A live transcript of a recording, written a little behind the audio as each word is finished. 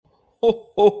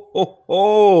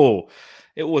ho.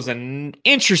 It was an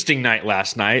interesting night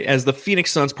last night as the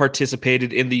Phoenix Suns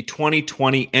participated in the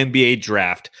 2020 NBA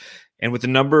draft. And with the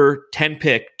number 10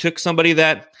 pick, took somebody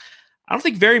that I don't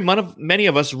think many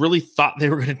of us really thought they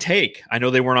were going to take. I know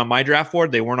they weren't on my draft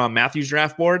board. They weren't on Matthew's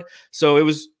draft board. So it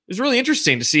was really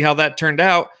interesting to see how that turned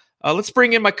out. Let's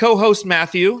bring in my co-host,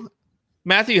 Matthew.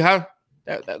 Matthew, how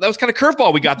that was kind of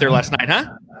curveball we got there last night,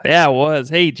 huh? Yeah, it was.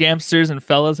 Hey, Jamsters and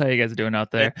fellas, how you guys doing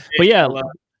out there? But yeah,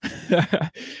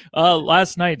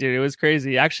 last night, dude, it was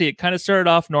crazy. Actually, it kind of started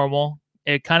off normal.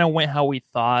 It kind of went how we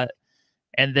thought,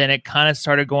 and then it kind of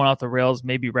started going off the rails.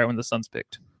 Maybe right when the Suns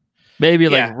picked. Right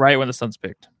when the Suns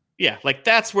picked. Yeah, like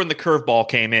that's when the curveball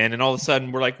came in, and all of a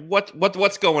sudden we're like,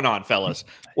 what's going on, fellas?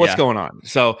 What's going on?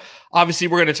 So obviously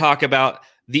we're going to talk about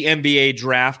the NBA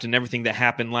draft and everything that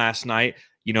happened last night.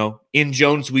 You know, In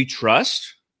Jones We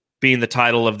Trust being the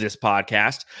title of this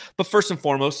podcast. But first and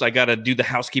foremost, I got to do the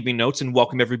housekeeping notes and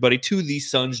welcome everybody to the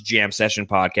Suns Jam Session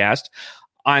podcast.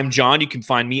 I'm John. You can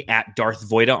find me at Darth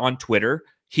Voida on Twitter.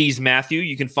 He's Matthew.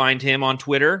 You can find him on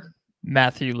Twitter.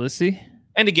 Matthew Lissy.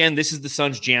 And again, this is the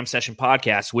Suns Jam Session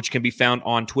podcast, which can be found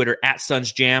on Twitter at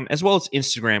Suns Jam, as well as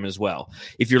Instagram as well.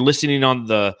 If you're listening on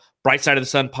the Bright Side of the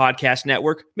Sun podcast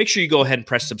network, make sure you go ahead and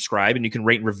press subscribe, and you can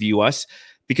rate and review us,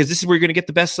 because this is where you're going to get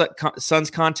the best Suns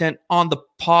content on the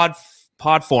pod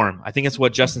form. I think that's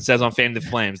what Justin says on Fanning the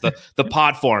Flames. The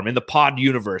pod form in the pod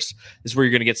universe is where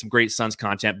you're going to get some great Suns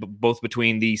content, both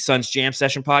between the Suns Jam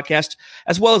Session podcast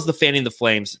as well as the Fanning the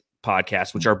Flames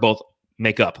podcast, which are both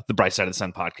make up the Bright Side of the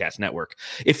Sun podcast network.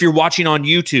 If you're watching on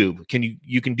YouTube,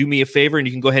 you can do me a favor and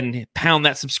you can go ahead and pound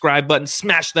that subscribe button,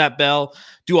 smash that bell,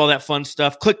 do all that fun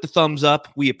stuff, click the thumbs up.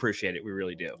 We appreciate it. We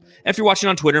really do. And if you're watching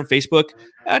on Twitter and Facebook,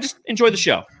 just enjoy the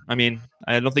show. I mean,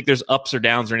 I don't think there's ups or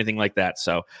downs or anything like that.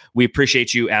 So we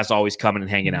appreciate you, as always, coming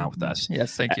and hanging out with us.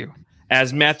 Yes, thank you.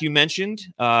 As Matthew mentioned,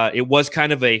 it was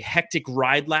kind of a hectic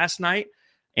ride last night.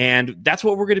 And that's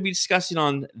what we're going to be discussing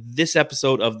on this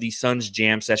episode of the Suns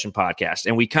Jam Session podcast.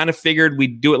 And we kind of figured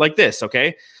we'd do it like this,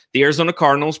 okay? The Arizona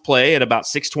Cardinals play at about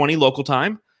 6:20 local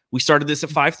time. We started this at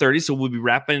 5:30, so we'll be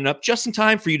wrapping it up just in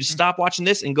time for you to stop watching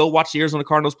this and go watch the Arizona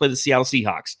Cardinals play the Seattle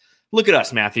Seahawks. Look at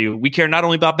us, Matthew. We care not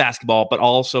only about basketball, but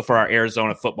also for our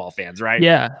Arizona football fans, right?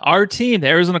 Yeah, our team, the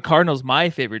Arizona Cardinals, my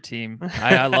favorite team.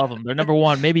 I love them. They're number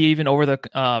one, maybe even over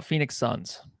the Phoenix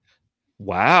Suns.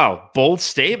 Wow, bold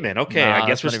statement. Okay, I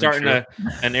guess we're starting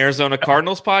an Arizona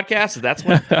Cardinals podcast. That's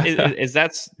what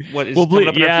is coming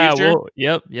up in our future?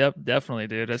 Yep, definitely,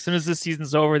 dude. As soon as this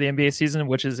season's over, the NBA season,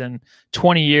 which is in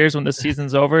 20 years when the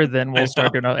season's over, then we'll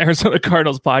start doing an Arizona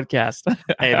Cardinals podcast.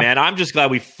 Hey, man, I'm just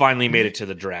glad we finally made it to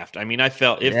the draft. I mean,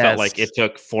 felt like it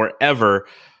took forever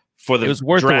for the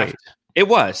draft. It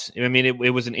was. I mean, it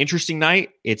was an interesting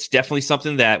night. It's definitely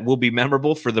something that will be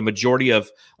memorable for the majority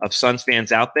of Suns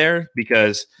fans out there,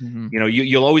 because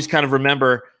you'll always kind of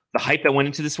remember the hype that went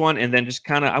into this one, and then just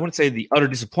kind of, I wouldn't say the utter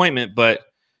disappointment, but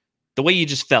the way you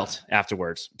just felt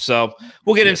afterwards. So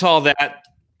we'll get into all that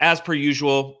as per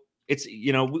usual. It's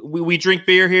we drink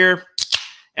beer here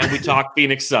and we talk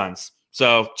Phoenix Suns.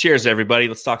 So cheers, everybody.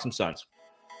 Let's talk some Suns.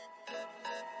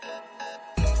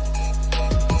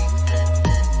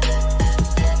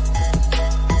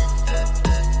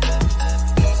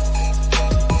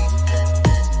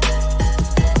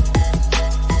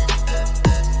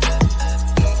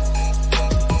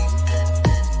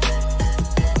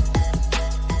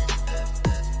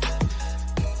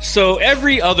 So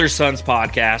every other Suns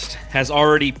podcast has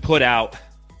already put out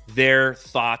their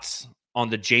thoughts on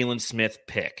the Jalen Smith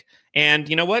pick. And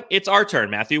you know what? It's our turn,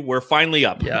 Matthew. We're finally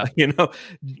up. Yeah.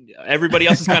 Everybody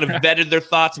else has kind of vetted their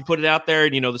thoughts and put it out there.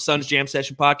 And, the Suns Jam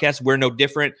Session podcast, we're no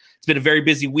different. It's been a very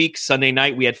busy week. Sunday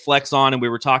night, we had Flex on, and we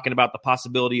were talking about the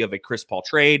possibility of a Chris Paul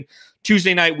trade.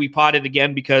 Tuesday night, we potted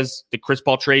again because the Chris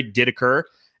Paul trade did occur.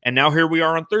 And now here we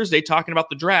are on Thursday talking about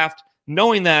the draft,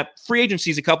 knowing that free agency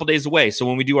is a couple days away. So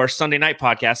when we do our Sunday night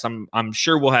podcast, I'm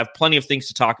sure we'll have plenty of things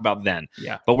to talk about then.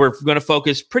 Yeah. But we're going to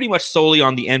focus pretty much solely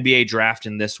on the NBA draft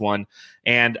in this one.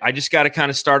 And I just got to kind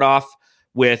of start off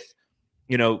with,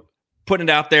 putting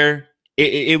it out there.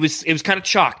 It was kind of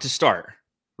chalk to start,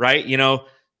 right?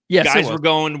 Yes, guys were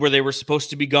going where they were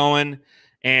supposed to be going,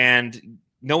 and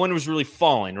no one was really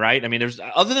falling, right? I mean, there's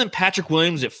other than Patrick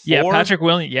Williams at 4. Yeah, Patrick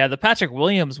Williams. Yeah, the Patrick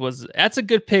Williams that's a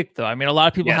good pick, though. I mean, a lot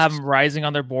of people have him rising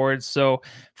on their boards. So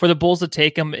for the Bulls to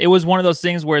take him, it was one of those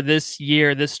things where this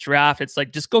draft, it's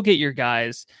like, just go get your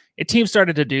guys. A team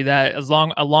started to do that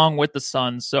along with the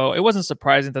Suns. So it wasn't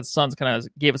surprising that the Suns kind of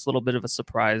gave us a little bit of a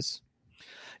surprise.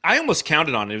 I almost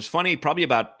counted on it. It was funny, probably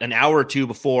about an hour or two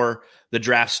before the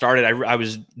draft started. I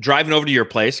was driving over to your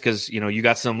place because, you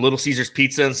got some Little Caesars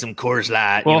pizza and some Coors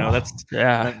Light.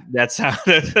 That's how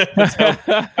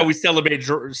we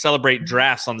celebrate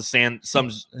drafts on the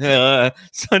Suns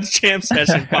Jam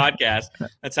Session podcast.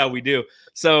 That's how we do.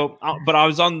 So, but I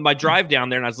was on my drive down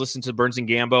there and I was listening to Burns and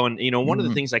Gambo. And, one of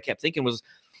the things I kept thinking was,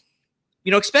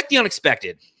 expect the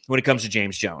unexpected when it comes to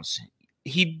James Jones.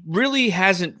 He really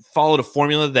hasn't followed a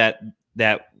formula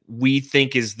that we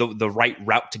think is the right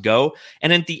route to go.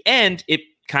 And at the end, it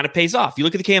kind of pays off. You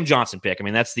look at the Cam Johnson pick. I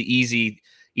mean, that's the easy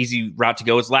route to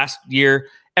go. It's last year.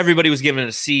 Everybody was given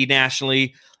a C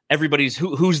nationally. Everybody's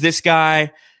who's this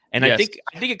guy? And yes.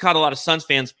 I think it caught a lot of Suns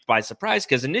fans by surprise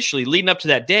because initially leading up to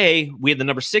that day, we had the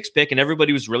number 6 pick and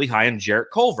everybody was really high on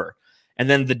Jarrett Culver. And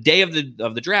then the day of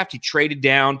the draft, he traded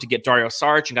down to get Dario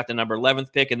Saric and got the number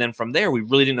 11th pick. And then from there, we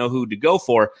really didn't know who to go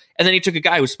for. And then he took a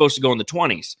guy who was supposed to go in the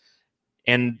 20s.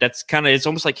 And that's it's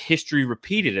almost like history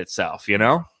repeated itself,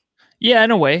 Yeah,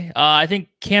 in a way. I think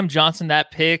Cam Johnson, that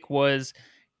pick was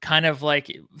kind of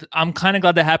like, I'm kind of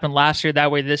glad that happened last year. That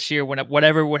way this year, when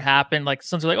whatever would happen, like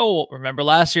some are like, oh, remember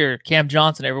last year, Cam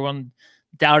Johnson, everyone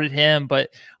doubted him. But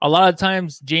a lot of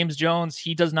times, James Jones,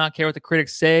 he does not care what the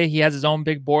critics say. He has his own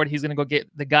big board. He's going to go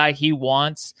get the guy he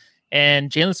wants.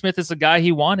 And Jalen Smith is the guy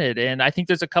he wanted. And I think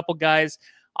there's a couple guys.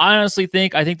 I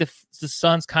think the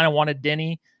Suns kind of wanted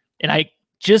Denny. And I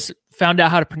just found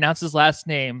out how to pronounce his last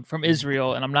name from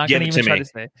Israel, and I'm not going to even try to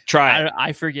say. Try it.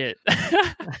 I forget.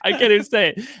 I can't even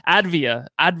say it. Advia.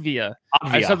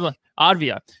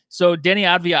 So Denny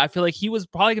Advia, I feel like he was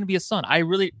probably going to be a Sun.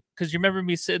 Because you remember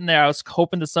me sitting there, I was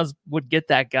hoping the Suns would get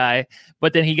that guy,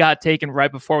 but then he got taken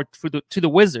right before to the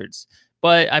Wizards.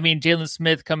 But I mean, Jalen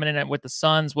Smith coming in with the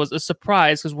Suns was a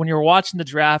surprise because when you're watching the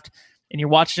draft, and you're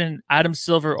watching Adam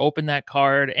Silver open that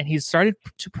card, and he started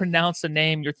to pronounce a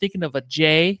name. You're thinking of a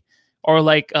J,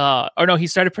 he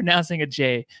started pronouncing a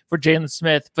J for Jalen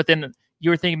Smith, but then you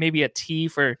were thinking maybe a T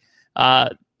for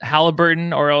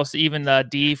Halliburton, or else even the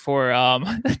D for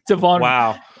Devon.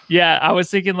 Wow. Yeah, I was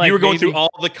thinking like you were going through all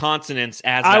the consonants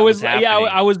as I was happening. Yeah,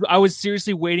 I was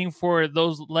seriously waiting for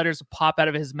those letters to pop out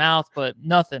of his mouth, but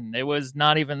nothing. It was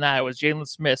not even that. It was Jalen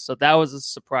Smith, so that was a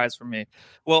surprise for me.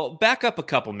 Well, back up a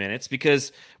couple minutes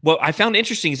because what I found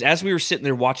interesting is as we were sitting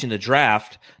there watching the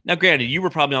draft. Now, granted, you were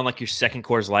probably on like your second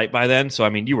Coors Light by then, so I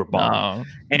mean, you were bummed.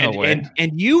 No way.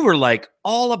 And you were like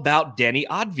all about Denny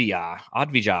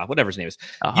Advija, whatever his name is.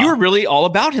 You were really all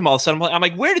about him all of a sudden. I'm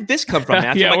like, where did this come from,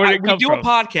 Matthew? Yeah, we do a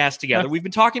podcast together. We've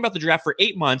been talking about the draft for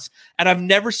 8 months, and I've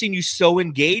never seen you so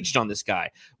engaged on this guy.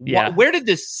 Yeah. Where did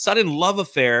this sudden love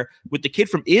affair with the kid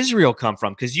from Israel come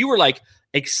from? Because you were like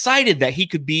excited that he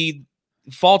could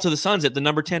fall to the Suns at the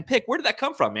number 10 pick. Where did that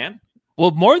come from, man?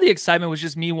 Well, more of the excitement was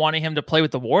just me wanting him to play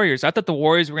with the Warriors. I thought the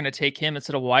Warriors were going to take him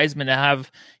instead of Wiseman to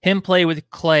have him play with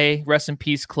Clay. Rest in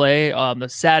peace, Clay. The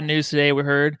sad news today, we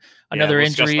heard another we'll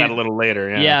injury. Discuss that a little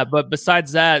later. Yeah, but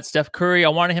besides that, Steph Curry, I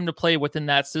wanted him to play within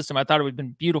that system. I thought it would have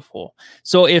been beautiful.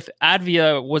 So if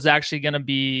Advia was actually going to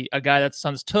be a guy that the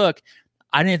Suns took,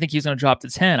 I didn't think he was going to drop to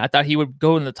 10. I thought he would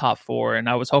go in the top 4, and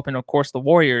I was hoping, of course, the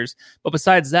Warriors. But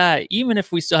besides that, even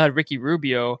if we still had Ricky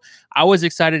Rubio, I was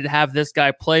excited to have this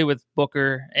guy play with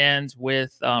Booker and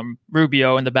with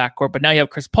Rubio in the backcourt. But now you have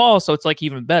Chris Paul, so it's like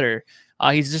even better.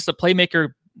 He's just a playmaker,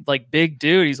 like big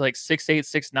dude. He's like 6'8",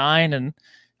 6'9", and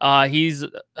he's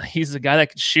a guy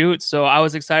that can shoot. So I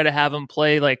was excited to have him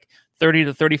play like 30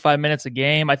 to 35 minutes a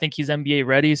game. I think he's NBA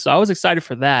ready. So I was excited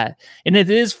for that. And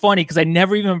it is funny because I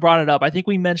never even brought it up. I think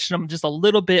we mentioned him just a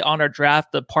little bit on our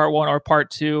draft, the part 1 or part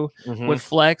 2 with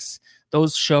Flex,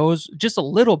 those shows, just a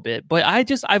little bit. But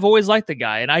I've always liked the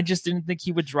guy, and I just didn't think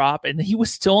he would drop. And he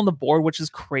was still on the board, which is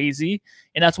crazy.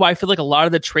 And that's why I feel like a lot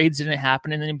of the trades didn't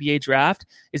happen in the NBA draft,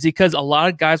 is because a lot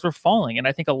of guys were falling. And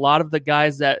I think a lot of the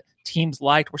guys that teams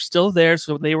liked were still there,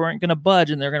 so they weren't going to budge,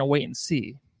 and they're going to wait and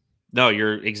see. No,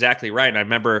 you're exactly right. And I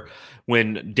remember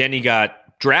when Denny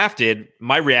got drafted,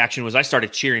 my reaction was I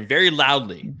started cheering very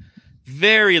loudly.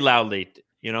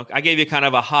 I gave you kind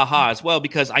of a ha-ha as well,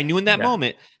 because I knew in that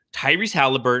moment Tyrese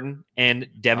Halliburton and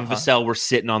Devin Vassell were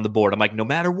sitting on the board. I'm like, no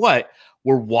matter what,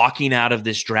 we're walking out of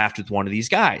this draft with one of these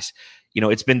guys.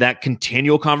 It's been that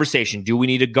continual conversation. Do we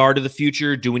need a guard of the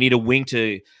future? Do we need a wing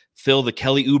to fill the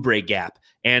Kelly Oubre gap?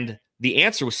 And the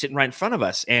answer was sitting right in front of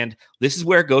us. And this is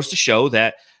where it goes to show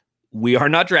that we are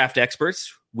not draft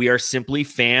experts. We are simply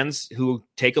fans who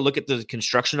take a look at the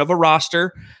construction of a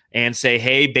roster and say,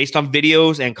 hey, based on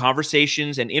videos and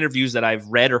conversations and interviews that I've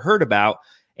read or heard about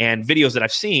and videos that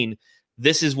I've seen,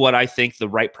 this is what I think the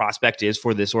right prospect is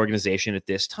for this organization at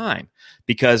this time.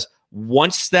 Because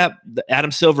once that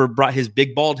Adam Silver brought his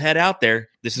big bald head out there,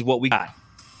 this is what we got.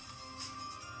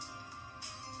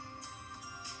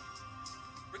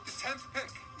 With the 10th pick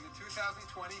in the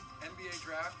 2020 NBA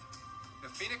draft, the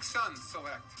Phoenix Suns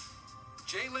select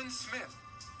Jalen Smith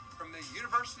from the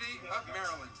University of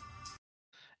Maryland.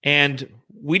 And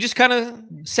we just kind of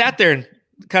sat there and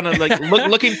kind of like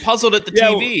looking puzzled at the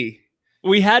TV.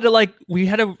 We had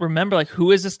to remember, like, who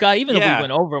is this guy? Even though we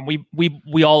went over him,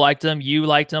 we all liked him. You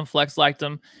liked him. Flex liked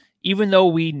him. Even though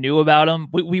we knew about him,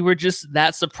 we were just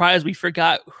that surprised. We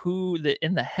forgot who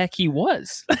in the heck he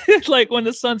was. Like when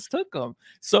the Suns took him.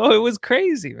 So it was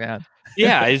crazy, man.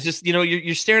 Yeah, it's just,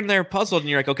 you're staring there puzzled and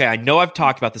you're like, okay, I know I've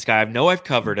talked about this guy. I know I've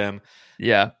covered him.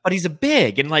 Yeah. But he's a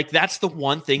big. And like, that's the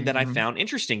one thing that I found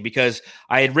interesting, because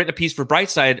I had written a piece for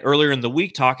Brightside earlier in the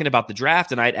week talking about the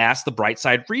draft. And I'd asked the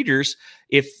Brightside readers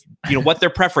if, what their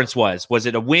preference was. Was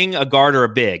it a wing, a guard, or a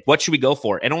big? What should we go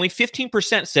for? And only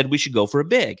 15% said we should go for a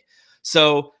big.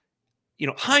 So,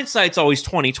 hindsight's always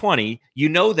 20/20. You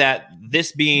know that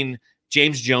this being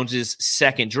James Jones's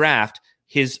second draft,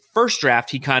 his first draft,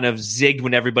 he kind of zigged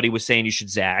when everybody was saying you should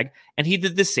zag, and he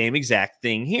did the same exact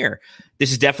thing here.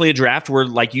 This is definitely a draft where,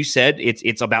 like you said,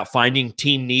 it's about finding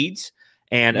team needs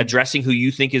and addressing who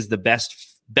you think is the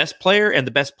best player and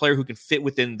the best player who can fit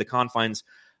within the confines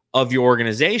of your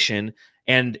organization.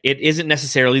 And it isn't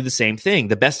necessarily the same thing.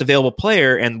 The best available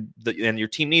player and your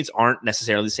team needs aren't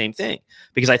necessarily the same thing,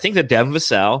 because I think that Devin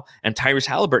Vassell and Tyrese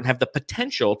Halliburton have the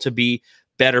potential to be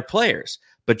better players.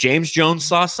 But James Jones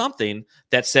saw something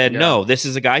that said, no, this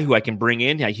is a guy who I can bring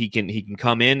in. He can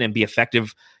come in and be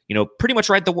effective, pretty much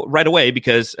right away,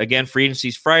 because, again, free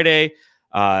agency's Friday.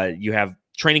 You have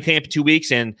training camp in 2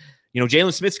 weeks, and,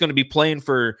 Jalen Smith's going to be playing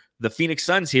for the Phoenix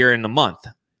Suns here in a month,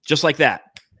 just like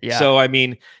that. Yeah. So, I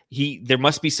mean, there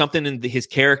must be something in his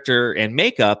character and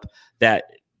makeup that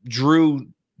drew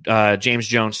James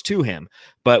Jones to him.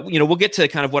 But, we'll get to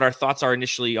kind of what our thoughts are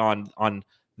initially on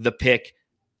the pick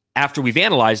after we've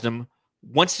analyzed him.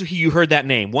 Once you heard that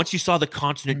name, once you saw the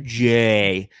consonant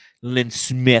J, Lynn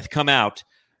Smith, come out,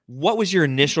 what was your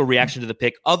initial reaction to the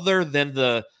pick, other than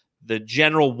the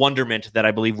general wonderment that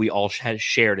I believe we all had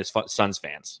shared as Suns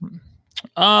fans?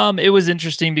 It was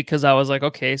interesting because I was like,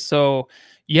 okay, so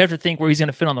you have to think where he's going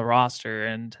to fit on the roster.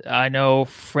 And I know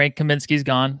Frank Kaminsky's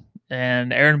gone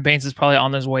and Aaron Baines is probably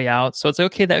on his way out. So it's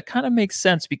like, okay, that kind of makes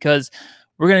sense, because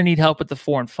we're going to need help with the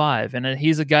 4 and 5. And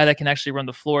he's a guy that can actually run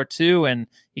the floor too. And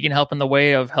he can help in the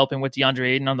way of helping with DeAndre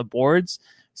Ayton on the boards.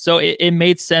 So it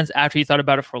made sense after you thought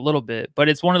about it for a little bit. But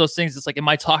it's one of those things. It's like, am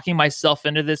I talking myself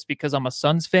into this because I'm a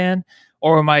Suns fan,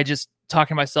 or am I just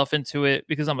talking myself into it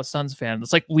because I'm a Suns fan?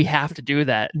 It's like, we have to do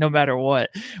that no matter what.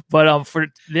 But for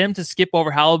them to skip over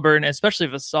Halliburton, especially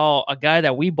if Vassell, a guy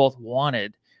that we both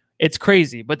wanted, it's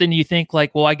crazy. But then you think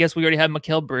like, well, I guess we already have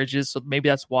Mikal Bridges, so maybe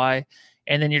that's why.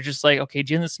 And then you're just like, okay,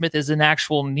 Jalen Smith is an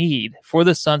actual need for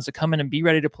the Suns to come in and be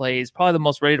ready to play. He's probably the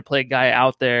most ready to play guy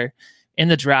out there in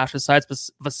the draft besides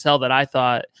Vassell that I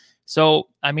thought. So,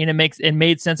 I mean, it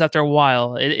made sense after a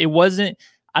while. It wasn't,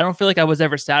 I don't feel like I was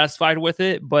ever satisfied with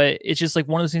it, but it's just like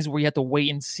one of those things where you have to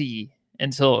wait and see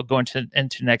until going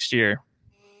into next year.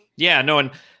 Yeah, no,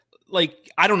 and like,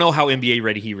 I don't know how NBA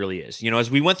ready he really is.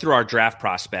 As we went through our draft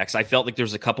prospects, I felt like there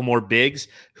was a couple more bigs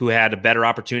who had a better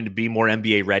opportunity to be more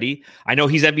NBA ready. I know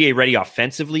he's NBA ready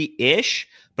offensively-ish,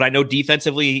 but I know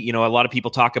defensively, a lot of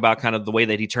people talk about kind of the way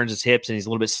that he turns his hips and he's a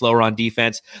little bit slower on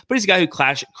defense, but he's a guy who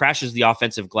crashes the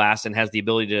offensive glass and has the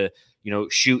ability to,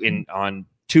 shoot on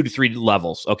 2 to 3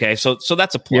 levels. Okay. So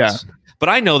that's a plus. Yeah. But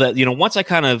I know that, once I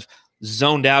kind of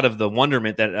zoned out of the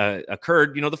wonderment that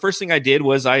occurred, the first thing I did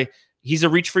was he's a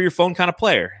reach for your phone kind of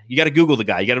player. You got to Google the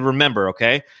guy. You got to remember.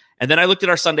 Okay. And then I looked at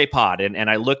our Sunday pod and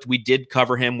I looked, we did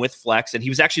cover him with Flex, and he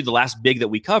was actually the last big that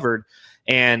we covered.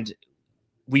 And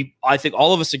I think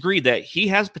all of us agreed that he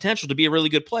has potential to be a really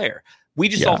good player. We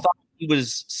just all thought he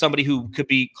was somebody who could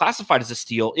be classified as a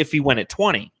steal if he went at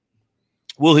 20.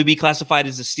 Will he be classified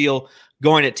as a steal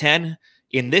going at 10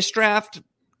 in this draft?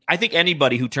 I think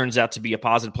anybody who turns out to be a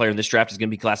positive player in this draft is going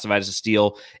to be classified as a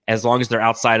steal, as long as they're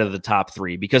outside of the top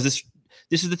 3, because this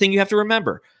is the thing you have to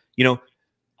remember.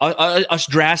 Us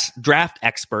draft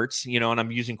experts, and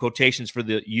I'm using quotations for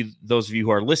those of you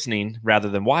who are listening rather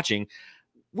than watching,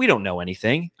 we don't know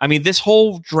anything. I mean, this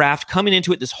whole draft, coming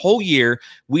into it this whole year,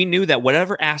 we knew that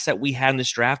whatever asset we had in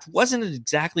this draft wasn't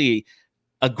exactly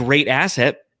a great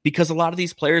asset, because a lot of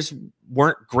these players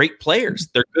weren't great players.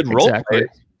 They're good role players.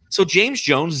 So James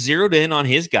Jones zeroed in on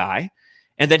his guy,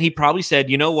 and then he probably said,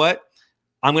 you know what?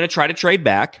 I'm going to try to trade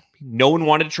back. No one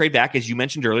wanted to trade back, as you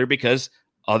mentioned earlier, because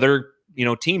other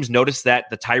teams noticed that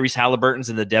the Tyrese Halliburtons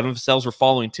and the Devin Vassell's were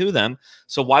following to them.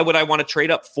 So why would I want to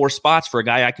trade up 4 spots for a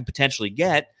guy I could potentially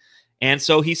get? And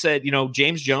so he said,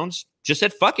 James Jones just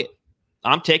said, fuck it.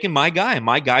 I'm taking my guy.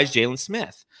 My guy's Jalen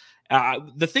Smith.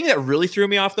 The thing that really threw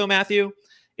me off, though, Matthew,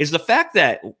 is the fact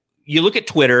that you look at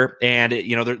Twitter and,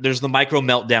 there's the micro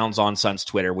meltdowns on Suns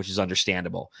Twitter, which is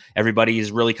understandable. Everybody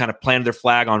is really kind of planted their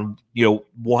flag on,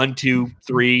 1, 2,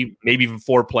 3, maybe even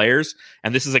 4 players.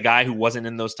 And this is a guy who wasn't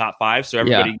in those top 5. So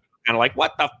everybody kind of like,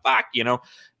 what the fuck,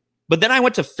 But then I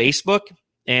went to Facebook.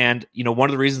 And, one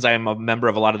of the reasons I am a member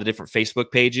of a lot of the different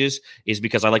Facebook pages is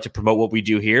because I like to promote what we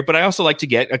do here, but I also like to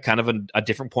get a kind of a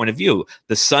different point of view.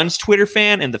 The Suns Twitter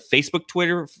fan and the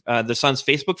the Suns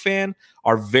Facebook fan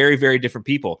are very, very different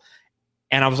people.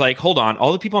 And I was like, hold on,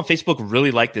 all the people on Facebook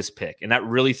really like this pick. And that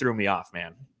really threw me off,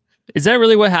 man. Is that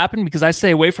really what happened? Because I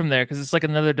stay away from there because it's like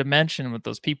another dimension with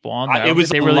those people on there.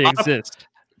 They really exist.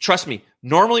 Trust me.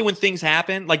 Normally when things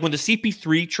happen, like when the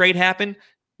CP3 trade happened,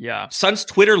 Suns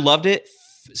Twitter loved it.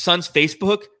 Suns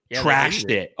Facebook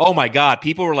trashed it. Oh my God.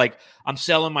 People were like, I'm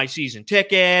selling my season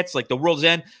tickets. Like the world's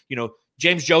end.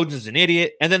 James Jones is an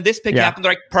idiot. And then this pick happened.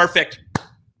 They're like, perfect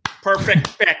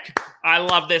pick. I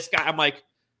love this guy. I'm like,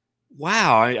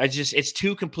 wow. It's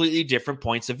 2 completely different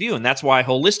points of view. And that's why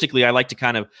holistically, I like to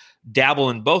kind of dabble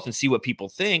in both and see what people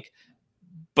think.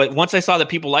 But once I saw that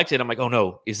people liked it, I'm like, oh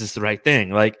no, is this the right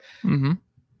thing? Like,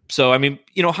 So, I mean,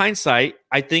 hindsight,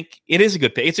 I think it is a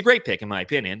good pick. It's a great pick, in my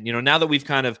opinion. Now that we've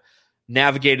kind of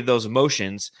navigated those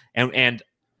emotions and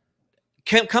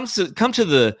come to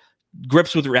the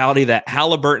grips with reality that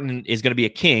Halliburton is going to be a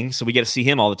King, so we get to see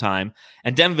him all the time,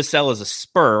 and Devin Vassell is a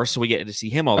Spur, so we get to see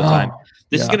him all the time.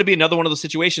 This is going to be another one of those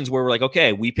situations where we're like,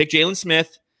 okay, we pick Jalen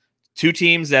Smith, 2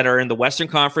 teams that are in the Western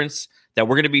Conference that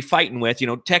we're going to be fighting with.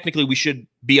 Technically, we should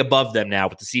be above them now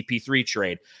with the CP3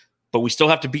 trade. But we still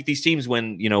have to beat these teams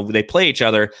when, they play each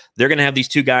other. They're going to have these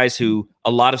 2 guys who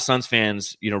a lot of Suns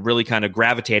fans, really kind of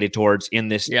gravitated towards in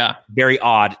this very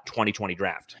odd 2020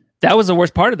 draft. That was the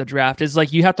worst part of the draft is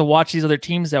like you have to watch these other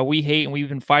teams that we hate and we've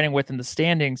been fighting with in the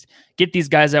standings, get these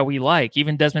guys that we like,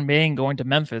 even Desmond Bane going to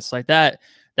Memphis like that.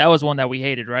 That was one that we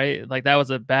hated, right? Like that was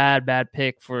a bad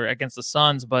pick against the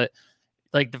Suns, but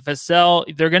like the Vassell,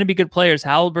 they're going to be good players.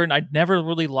 Halliburton, I never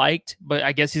really liked, but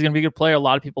I guess he's going to be a good player. A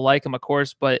lot of people like him, of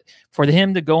course, but for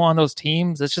him to go on those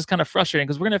teams, it's just kind of frustrating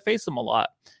because we're going to face them a lot.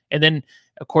 And then,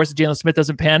 of course, if Jalen Smith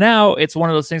doesn't pan out, it's one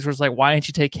of those things where it's like, why didn't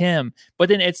you take him? But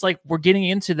then it's like we're getting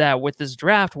into that with this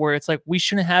draft where it's like we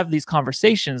shouldn't have these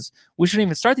conversations. We shouldn't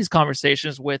even start these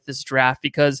conversations with this draft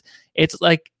because it's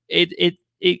like it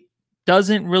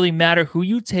doesn't really matter who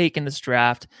you take in this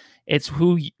draft. It's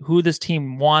who this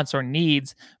team wants or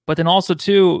needs. But then also,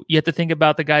 too, you have to think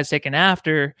about the guys taken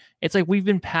after. It's like we've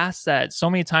been past that so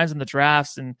many times in the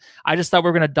drafts. And I just thought we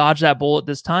were going to dodge that bullet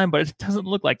this time, but it doesn't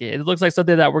look like it. It looks like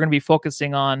something that we're going to be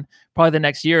focusing on probably the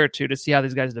next year or 2 to see how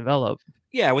these guys develop.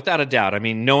 Yeah, without a doubt. I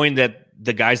mean, knowing that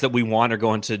the guys that we want are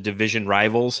going to division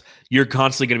rivals, you're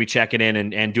constantly going to be checking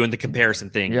in and doing the comparison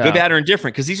thing. Good, bad, or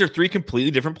indifferent, because these are 3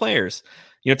 completely different players.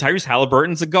 Tyrese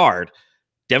Halliburton's a guard.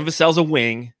 Devin Vassell's a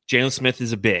wing. Jalen Smith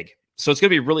is a big. So it's going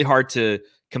to be really hard to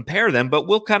compare them, but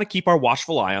we'll kind of keep our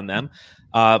watchful eye on them.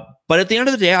 But at the end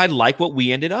of the day, I like what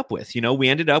we ended up with. We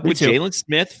ended up with Jalen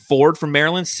Smith, forward from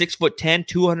Maryland, 6'10",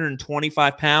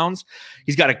 225 pounds.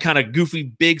 He's got a kind of goofy,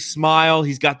 big smile.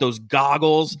 He's got those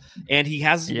goggles, and he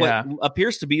has what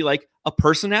appears to be like a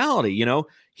personality.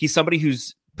 He's somebody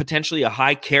who's potentially a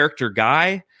high character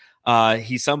guy.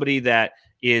 He's somebody that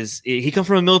he comes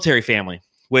from a military family,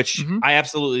 which I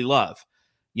absolutely love.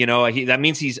 That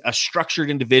means he's a structured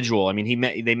individual. I mean,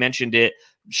 they mentioned it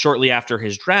shortly after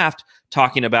his draft,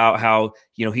 talking about how,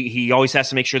 he always has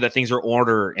to make sure that things are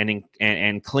order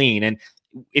and clean. And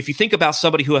if you think about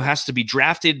somebody who has to be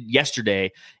drafted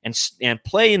yesterday and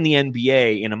play in the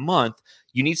NBA in a month,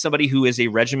 you need somebody who is a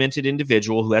regimented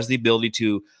individual who has the ability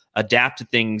to adapt to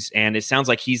things. And it sounds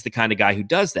like he's the kind of guy who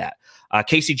does that.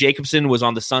 Casey Jacobson was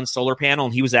on the Suns solar panel,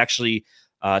 and he was actually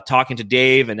talking to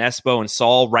Dave and Espo and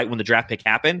Saul right when the draft pick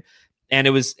happened. And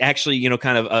it was actually,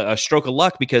 kind of a stroke of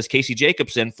luck because Casey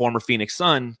Jacobson, former Phoenix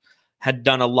Sun, had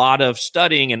done a lot of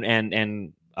studying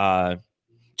and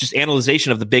just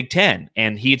analyzation of the Big Ten.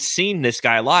 And he had seen this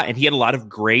guy a lot, and he had a lot of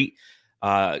great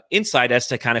insight as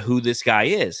to kind of who this guy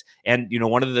is. And,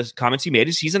 one of the comments he made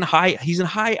is he's a high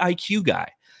IQ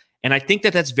guy. And I think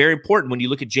that that's very important when you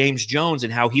look at James Jones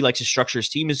and how he likes to structure his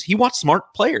team. Is he wants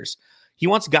smart players. He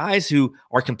wants guys who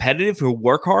are competitive, who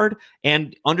work hard,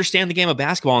 and understand the game of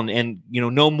basketball and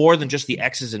know more than just the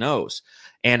X's and O's.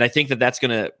 And I think that that's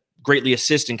going to greatly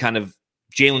assist in kind of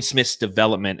Jalen Smith's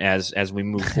development as we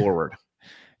move forward.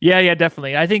 Yeah,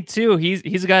 definitely. I think too, he's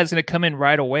a guy that's going to come in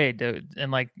right away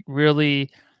and like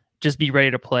really just be ready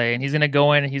to play. And he's going to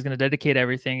go in and he's going to dedicate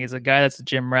everything. He's a guy that's a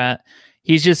gym rat.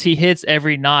 He hits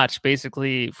every notch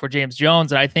basically for James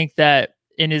Jones. And I think that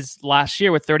in his last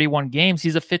year with 31 games,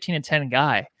 he's a 15-10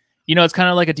 guy. You know, it's kind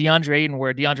of like a DeAndre Ayton,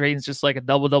 where DeAndre Ayton's just like a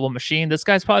double-double machine. This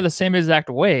guy's probably the same exact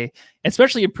way,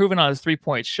 especially improving on his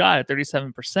three-point shot at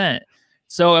 37%.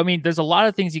 So, I mean, there's a lot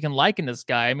of things you can like in this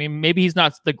guy. I mean, maybe he's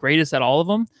not the greatest at all of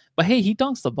them, but hey, he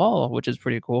dunks the ball, which is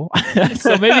pretty cool.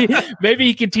 So maybe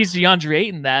he can teach DeAndre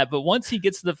Ayton that. But once he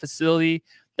gets to the facility,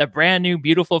 that brand new,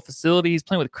 beautiful facility, he's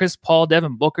playing with Chris Paul,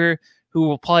 Devin Booker, who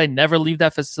will probably never leave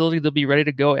that facility. They'll be ready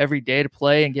to go every day to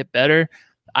play and get better.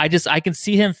 I can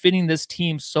see him fitting this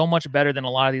team so much better than a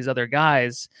lot of these other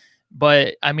guys.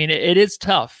 But I mean, it is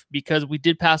tough because we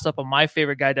did pass up on my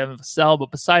favorite guy, Devin Vassell.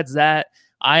 But besides that,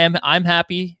 I'm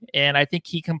happy, and I think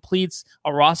he completes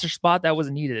a roster spot that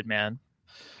was needed, man.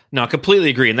 No, I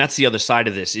completely agree. And that's the other side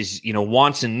of this is,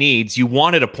 wants and needs. You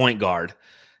wanted a point guard,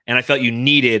 and I felt you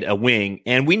needed a wing,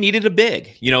 and we needed a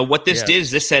big. What this did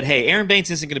is this said, hey, Aaron Baines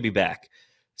isn't going to be back.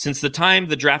 Since the time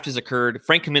the draft has occurred,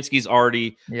 Frank Kaminsky's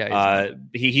already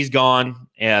he's gone.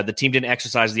 The team didn't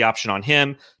exercise the option on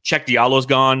him. Cheick Diallo's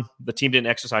gone. The team didn't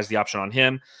exercise the option on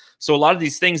him. So a lot of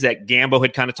these things that Gambo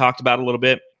had kind of talked about a little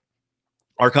bit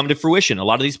are coming to fruition. A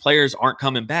lot of these players aren't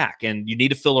coming back, and you need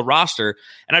to fill a roster.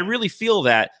 And I really feel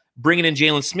that bringing in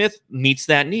Jalen Smith meets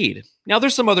that need. Now,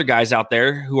 there's some other guys out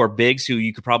there who are bigs who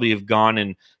you could probably have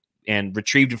gone and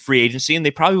retrieved in free agency, and they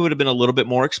probably would have been a little bit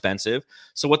more expensive.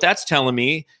 So what that's telling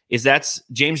me is that's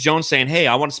James Jones saying, hey,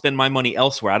 I want to spend my money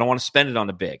elsewhere. I don't want to spend it on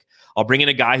a big. I'll bring in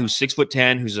a guy who's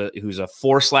 6'10", who's a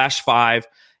 4/5,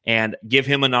 and give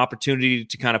him an opportunity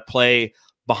to kind of play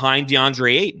behind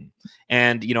DeAndre Ayton.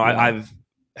 And, I've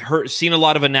seen a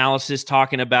lot of analysis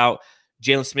talking about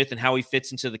Jalen Smith and how he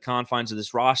fits into the confines of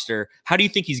this roster. How do you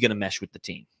think he's going to mesh with the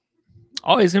team?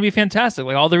 Oh, he's going to be fantastic.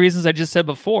 Like all the reasons I just said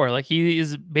before, like he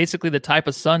is basically the type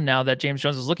of son now that James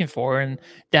Jones is looking for, and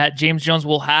that James Jones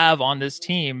will have on this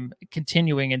team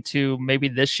continuing into maybe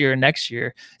this year and next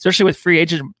year, especially with free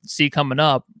agency coming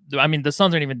up. I mean, the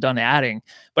Suns aren't even done adding,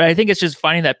 but I think it's just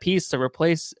finding that piece to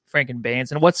replace Frank and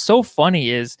Baines. And what's so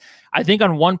funny is I think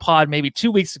on one pod, maybe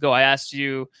 2 weeks ago, I asked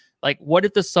you, like, what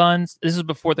if the Suns, this is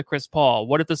before the Chris Paul,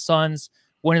 what if the Suns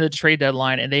went to the trade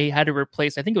deadline and they had to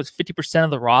replace, I think it was 50% of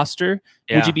the roster.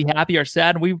 Yeah. Would you be happy or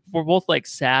sad? And we were both like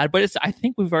sad, but I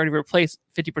think we've already replaced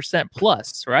 50%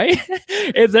 plus, right?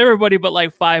 It's everybody but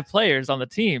like 5 players on the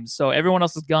team. So everyone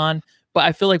else is gone, but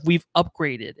I feel like we've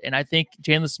upgraded. And I think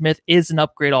Jalen Smith is an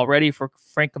upgrade already for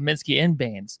Frank Kaminsky and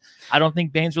Baines. I don't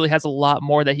think Baines really has a lot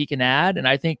more that he can add. And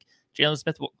I think Jalen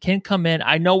Smith can come in.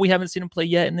 I know we haven't seen him play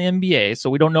yet in the NBA,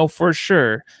 so we don't know for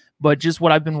sure, but just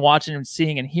what I've been watching and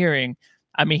seeing and hearing,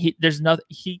 I mean, there's nothing.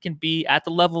 He can be at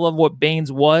the level of what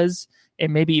Baines was,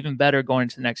 and maybe even better going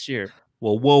into next year.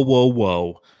 Well,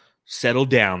 whoa! Settle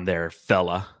down there,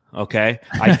 fella. Okay,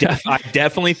 I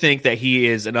definitely think that he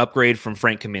is an upgrade from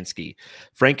Frank Kaminsky.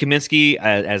 Frank Kaminsky,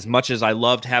 as much as I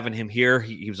loved having him here,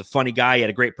 he was a funny guy. He had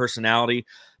a great personality,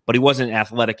 but he wasn't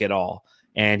athletic at all.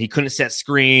 And he couldn't set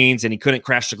screens, and he couldn't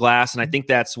crash the glass. And I think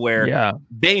that's where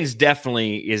Baines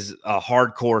definitely is a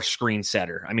hardcore screen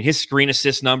setter. I mean, his screen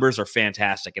assist numbers are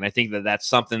fantastic. And I think that that's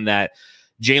something that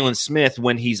Jalen Smith,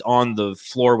 when he's on the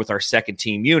floor with our second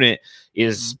team unit,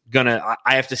 is I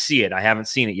have to see it. I haven't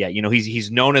seen it yet.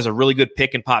 He's known as a really good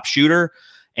pick and pop shooter.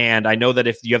 And I know that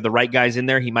if you have the right guys in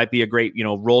there, he might be a great,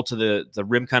 roll to the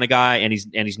rim kind of guy. And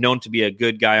he's known to be a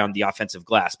good guy on the offensive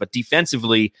glass, but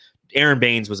defensively, Aaron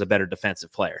Baines was a better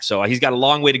defensive player. So he's got a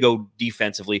long way to go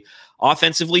defensively.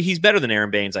 Offensively, he's better than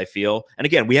Aaron Baines, I feel. And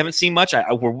again, we haven't seen much.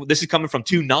 This is coming from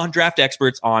 2 non-draft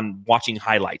experts on watching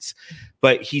highlights.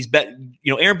 But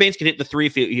Aaron Baines can hit the 3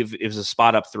 if it was a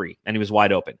spot up 3 and he was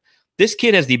wide open. This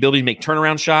kid has the ability to make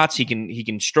turnaround shots. He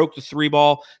can stroke the 3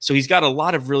 ball. So he's got a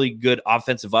lot of really good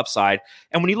offensive upside.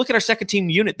 And when you look at our second team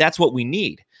unit, that's what we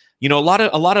need. A lot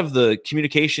of the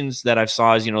communications that I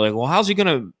saw is, like, well, how's he going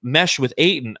to mesh with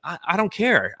Ayton? I don't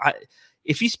care.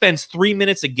 If he spends 3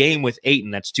 minutes a game with Ayton,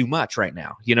 that's too much right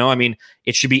now. I mean,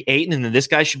 it should be Ayton, and then this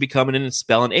guy should be coming in and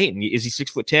spelling Ayton. Is he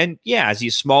 6'10"? Yeah. Is he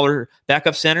a smaller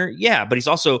backup center? Yeah. But he's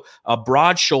also a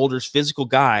broad shoulders, physical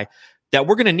guy that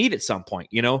we're going to need at some point.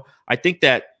 I think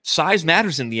that size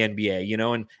matters in the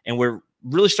NBA, and we're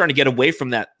really starting to get away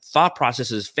from that thought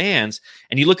process as fans.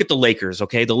 And you look at the Lakers,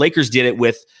 okay? The Lakers did it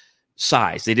with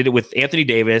size. They did it with Anthony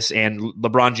Davis and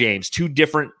LeBron James, 2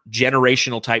 different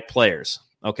generational type players,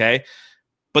 okay?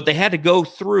 But they had to go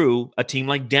through a team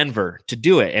like Denver to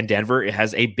do it, and Denver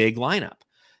has a big lineup.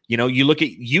 You look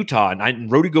at Utah,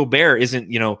 and Rudy Gobert isn't,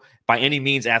 by any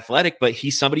means athletic, but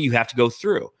he's somebody you have to go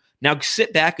through. Now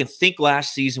sit back and think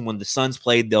last season when the Suns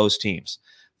played those teams.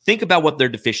 Think about what their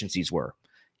deficiencies were.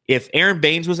 If Aaron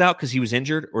Baines was out because he was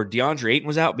injured, or DeAndre Ayton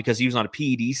was out because he was on a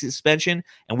PED suspension,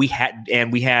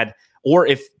 or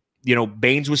if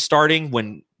Baines was starting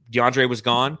when DeAndre was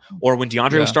gone, or when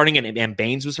DeAndre was starting and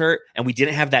Baines was hurt, and we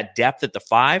didn't have that depth at the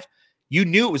 5, you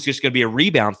knew it was just going to be a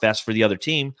rebound fest for the other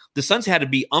team. The Suns had to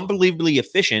be unbelievably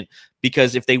efficient,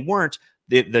 because if they weren't,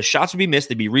 the shots would be missed.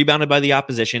 They'd be rebounded by the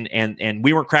opposition, and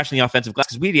we weren't crashing the offensive glass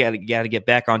because we had to get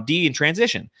back on D in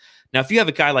transition. Now, if you have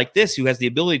a guy like this who has the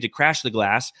ability to crash the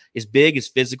glass, is big, is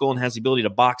physical, and has the ability to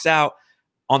box out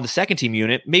on the second team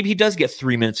unit, maybe he does get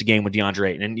 3 minutes a game with DeAndre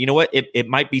Ayton. And you know what? It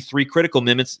might be 3 critical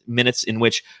minutes in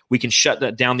which we can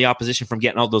shut down the opposition from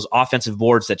getting all those offensive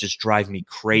boards that just drive me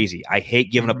crazy. I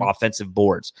hate giving up offensive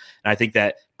boards. And I think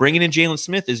that bringing in Jalen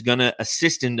Smith is going to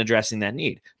assist in addressing that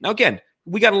need. Now, again,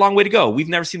 we got a long way to go. We've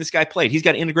never seen this guy play. He's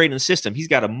got to integrate in the system. He's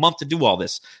got a month to do all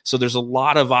this. So there's a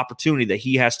lot of opportunity that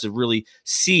he has to really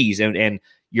seize. And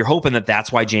you're hoping that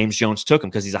that's why James Jones took him,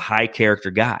 because he's a high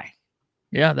character guy.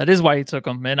 Yeah, that is why he took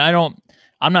him. And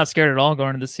I'm not scared at all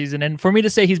going into the season. And for me to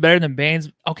say he's better than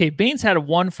Baines, okay, Baines had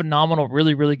one phenomenal,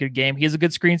 really, really good game. He is a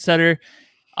good screen setter.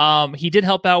 He did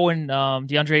help out when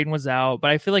DeAndre Ayton was out,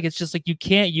 but I feel like it's just like you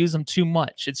can't use him too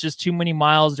much. It's just too many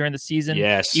miles during the season.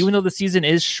 Yes. Even though the season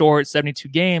is short, 72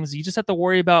 games, you just have to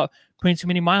worry about putting too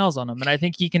many miles on him. And I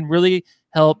think he can really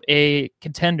help a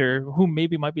contender who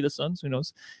maybe might be the Suns, who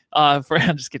knows, I'm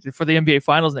just kidding, for the NBA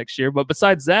Finals next year. But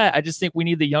besides that, I just think we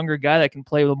need the younger guy that can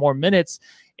play with more minutes.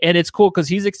 And it's cool because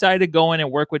he's excited to go in and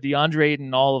work with DeAndre Ayton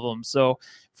and all of them. So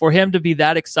for him to be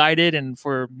that excited, and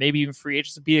for maybe even free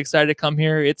agents to be excited to come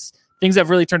here, it's things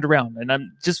have really turned around. And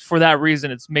I'm just, for that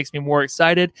reason, it makes me more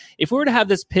excited. If we were to have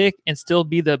this pick and still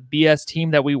be the BS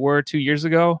team that we were 2 years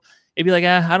ago, it'd be like,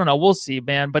 I don't know, we'll see,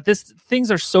 man. But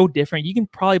things are so different. You can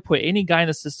probably put any guy in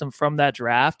the system from that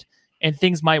draft and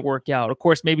things might work out. Of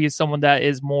course, maybe it's someone that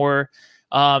is more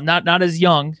not as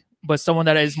young, but someone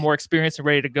that is more experienced and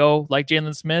ready to go, like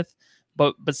Jalen Smith.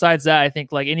 But besides that, I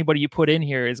think like anybody you put in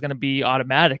here is going to be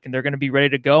automatic, and they're going to be ready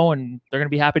to go, and they're going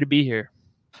to be happy to be here.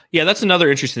 Yeah, that's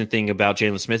another interesting thing about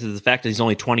Jalen Smith, is the fact that he's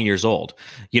only 20 years old.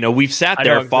 We've sat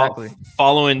there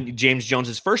following James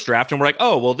Jones's first draft, and we're like,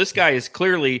 oh, well, this guy is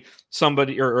clearly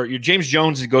somebody, or James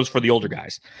Jones goes for the older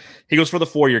guys. He goes for the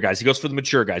 4-year guys. He goes for the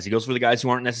mature guys. He goes for the guys who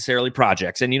aren't necessarily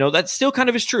projects. And, that still kind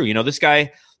of is true. This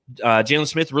guy, Jalen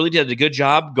Smith, really did a good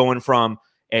job going from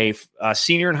a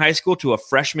senior in high school to a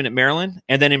freshman at Maryland,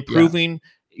 and then improving.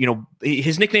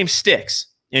 His nickname sticks.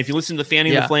 And if you listen to the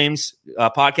Fanning the Flames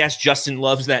podcast, Justin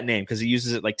loves that name because he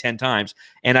uses it like 10 times.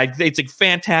 And it's a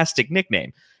fantastic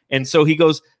nickname. And so he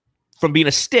goes from being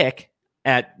a stick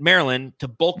at Maryland to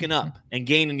bulking up and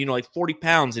gaining, like 40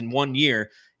 pounds in 1 year.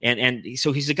 And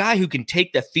so he's a guy who can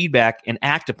take that feedback and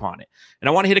act upon it. And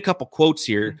I want to hit a couple quotes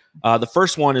here. The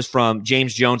first one is from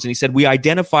James Jones, and he said, "We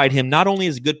identified him not only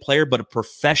as a good player, but a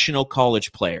professional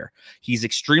college player. He's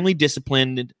extremely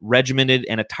disciplined, regimented,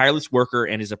 and a tireless worker,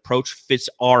 and his approach fits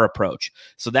our approach."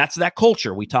 So that's that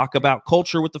culture. We talk about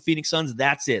culture with the Phoenix Suns.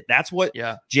 That's it. That's what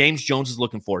James Jones is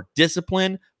looking for.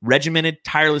 Disciplined, regimented,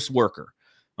 tireless worker.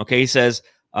 Okay, he says,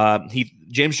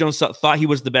 James Jones thought he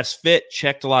was the best fit,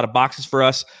 checked a lot of boxes for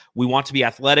us. We want to be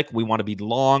athletic. We want to be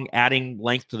long, adding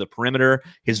length to the perimeter.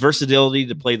 His versatility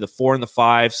to play the 4 and the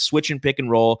 5, switch and pick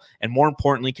and roll, and more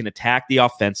importantly, can attack the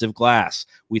offensive glass.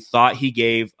 We thought he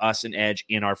gave us an edge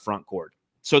in our front court.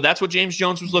 So that's what James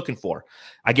Jones was looking for.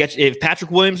 I guess if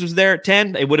Patrick Williams was there at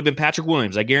 10, it would have been Patrick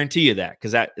Williams. I guarantee you that,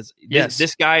 because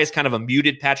this guy is kind of a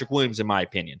muted Patrick Williams, in my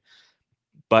opinion.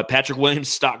 But Patrick Williams'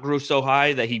 stock grew so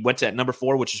high that he went to at number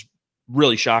 4, which is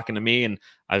really shocking to me. And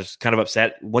I was kind of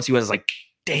upset. Once he was like,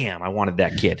 damn, I wanted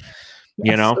that kid.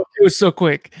 It was so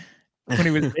quick when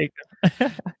he was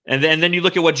taken. And then you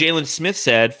look at what Jalen Smith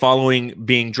said following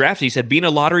being drafted. He said, being a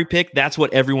lottery pick, that's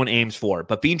what everyone aims for.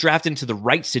 But being drafted into the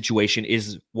right situation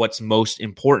is what's most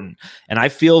important. And I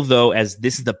feel, though, as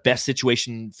this is the best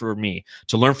situation for me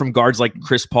to learn from guards like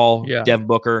Chris Paul, Devin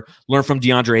Booker, learn from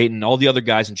DeAndre Ayton, all the other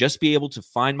guys, and just be able to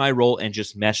find my role and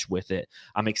just mesh with it.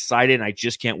 I'm excited, and I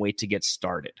just can't wait to get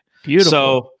started. Beautiful.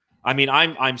 So, I mean,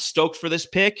 I'm stoked for this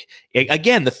pick.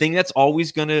 Again, the thing that's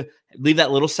always going to leave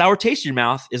that little sour taste in your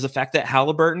mouth is the fact that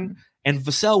Halliburton and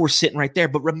Vassell were sitting right there.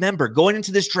 But remember, going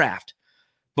into this draft,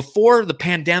 before the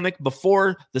pandemic,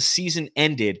 before the season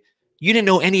ended, you didn't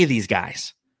know any of these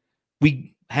guys.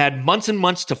 We had months and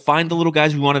months to find the little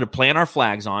guys we wanted to plant our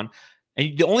flags on.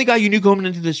 And the only guy you knew going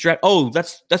into this draft,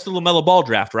 that's the LaMelo Ball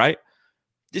draft, right?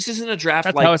 This isn't a draft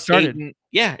that's like how it started.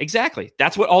 Yeah, exactly.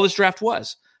 That's what all this draft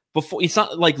was. before. It's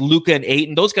not like Luka and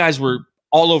Ayton; those guys were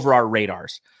all over our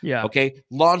radars. Yeah. Okay,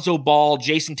 Lonzo Ball,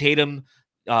 Jason Tatum,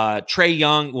 Trae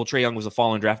Young. Well, Trae Young was a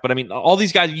fallen draft, but I mean, all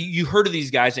these guys. You heard of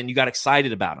these guys and you got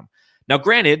excited about them. Now,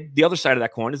 granted, the other side of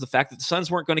that coin is the fact that the Suns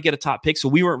weren't going to get a top pick, so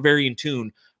we weren't very in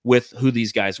tune with who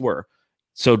these guys were.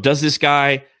 So, does this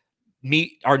guy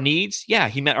meet our needs? Yeah,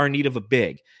 he met our need of a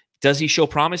big. Does he show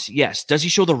promise? Yes. Does he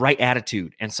show the right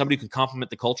attitude and somebody who can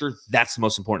complement the culture? That's the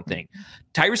most important thing.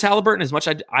 Tyrese Halliburton, as much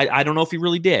I don't know if he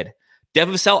really did.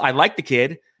 Devin Vassell, I like the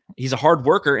kid. He's a hard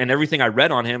worker, and everything I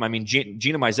read on him, I mean,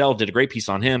 Gina Mizell did a great piece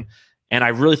on him, and I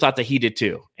really thought that he did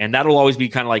too. And that'll always be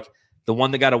kind of like the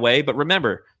one that got away. But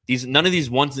remember, none of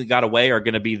these ones that got away are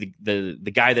going to be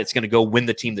the guy that's going to go win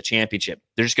the team the championship.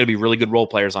 They're just going to be really good role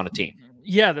players on a team.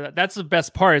 Yeah, that's the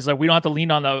best part is like we don't have to lean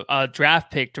on a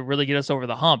draft pick to really get us over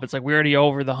the hump. It's like we're already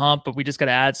over the hump, but we just got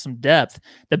to add some depth.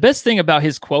 The best thing about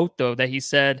his quote, though, that he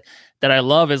said that I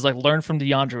love is like learn from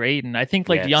DeAndre Ayton. I think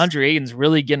like DeAndre Ayton's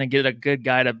really going to get a good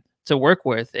guy to work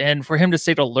with. And for him to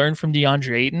say to learn from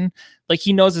DeAndre Ayton, like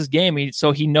he knows his game.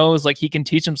 So he knows like he can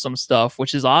teach him some stuff,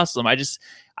 which is awesome. I just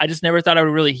never thought I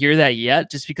would really hear that yet,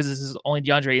 just because this is only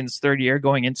DeAndre Ayton's third year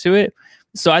going into it.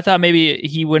 So I thought maybe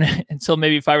he wouldn't until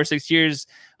maybe 5 or 6 years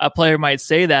a player might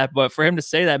say that, but for him to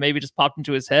say that maybe just popped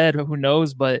into his head, who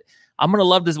knows? But I'm going to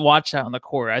love to watch that on the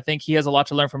court. I think he has a lot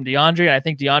to learn from DeAndre, and I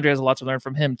think DeAndre has a lot to learn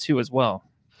from him too as well.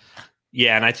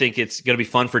 Yeah, and I think it's going to be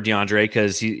fun for DeAndre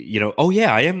because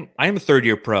I am a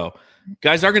third-year pro.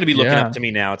 Guys are going to be looking up to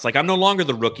me now. It's like I'm no longer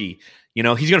the rookie. He's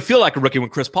going to feel like a rookie when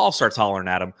Chris Paul starts hollering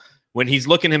at him. When he's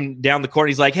looking him down the court,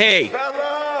 he's like, "Hey,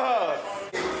 fellas,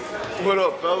 what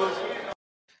up, fellas?"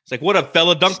 It's like, "What up,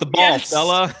 fella? Dunk the ball, Yes.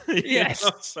 fella."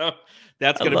 Yes. So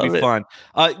that's going to be fun.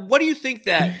 What do you think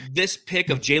that this pick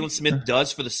of Jalen Smith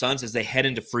does for the Suns as they head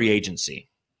into free agency?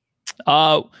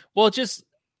 Well, just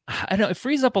I don't know. It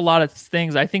frees up a lot of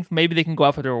things. I think maybe they can go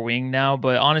out for their wing now,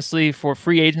 but honestly, for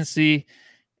free agency,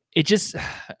 it just.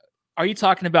 Are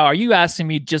you asking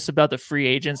me just about the free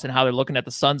agents and how they're looking at the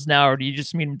Suns now, or do you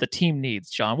just mean the team needs,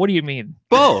 John? What do you mean?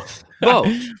 Both.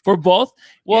 For both?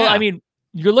 Well, yeah. I mean,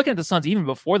 you're looking at the Suns even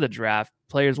before the draft.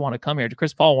 Players want to come here.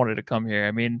 Chris Paul wanted to come here.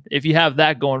 I mean, if you have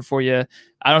that going for you,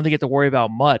 I don't think you have to worry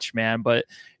about much, man. But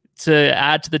to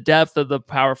add to the depth of the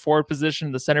power forward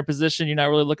position, the center position, you're not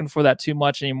really looking for that too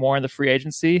much anymore in the free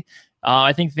agency.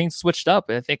 I think things switched up.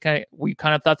 I think we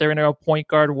kind of thought they were going to go point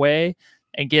guard way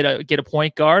and get a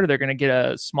point guard, or they're going to get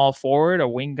a small forward, a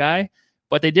wing guy,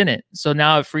 but they didn't. So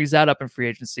now it frees that up in free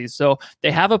agency. So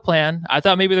they have a plan. I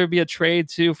thought maybe there'd be a trade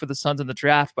too for the Suns in the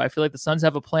draft, but I feel like the Suns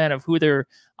have a plan of who they're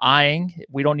eyeing.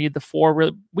 We don't need the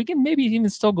 4. We can maybe even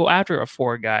still go after a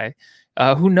 4 guy.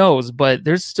 Who knows? But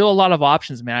there's still a lot of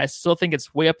options, man. I still think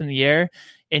it's way up in the air.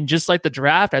 And just like the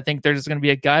draft, I think there's going to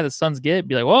be a guy the Suns be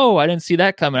like, whoa, I didn't see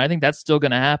that coming. I think that's still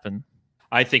going to happen.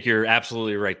 I think you're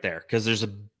absolutely right there because there's a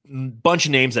bunch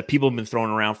of names that people have been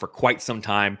throwing around for quite some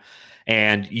time,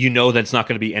 and that it's not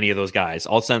going to be any of those guys.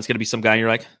 All of a sudden, it's going to be some guy, and you're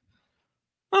like,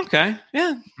 okay,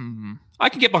 yeah, I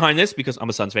can get behind this because I'm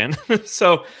a Suns fan.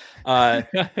 So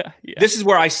This is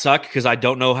where I suck because I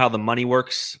don't know how the money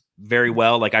works very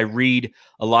well. Like I read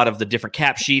a lot of the different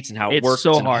cap sheets and how it works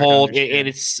so and hard and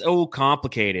it's so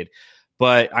complicated.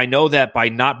 But I know that by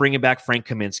not bringing back Frank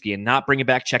Kaminsky and not bringing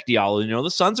back Cheick Diallo, the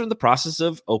Suns are in the process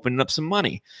of opening up some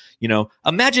money.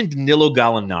 Imagine Danilo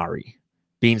Gallinari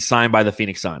being signed by the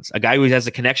Phoenix Suns, a guy who has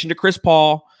a connection to Chris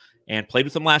Paul and played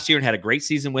with him last year and had a great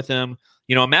season with him.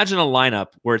 Imagine a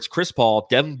lineup where it's Chris Paul,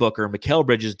 Devin Booker, Mikal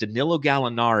Bridges, Danilo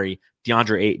Gallinari,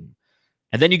 DeAndre Ayton.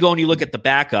 And then you go and you look at the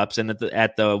backups, and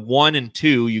at the 1 and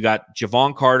 2, you got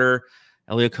Javon Carter,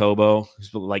 Elie Okobo,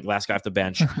 who's like last guy off the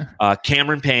bench,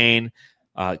 Cameron Payne,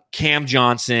 Cam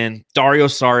Johnson, Dario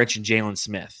Saric, and Jalen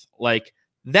Smith. Like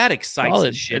that excites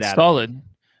the shit out of me.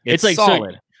 It's like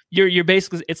solid. So you're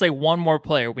basically, it's like one more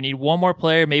player. We need one more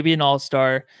player, maybe an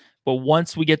all-star. But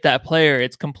once we get that player,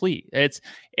 it's complete. It's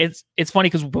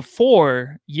funny because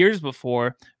years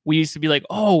before, we used to be like,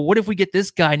 oh, what if we get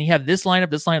this guy and he have this lineup,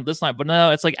 this lineup, this lineup? But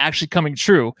no, it's like actually coming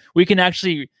true. We can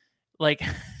actually actually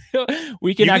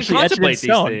etch it in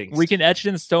stone. We can etch it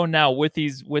in stone now with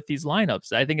these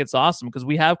lineups. I think it's awesome because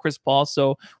we have Chris Paul,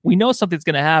 so we know something's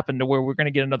going to happen to where we're going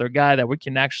to get another guy that we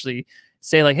can actually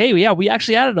say like, hey, yeah, we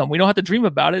actually added him. We don't have to dream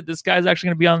about it. This guy's actually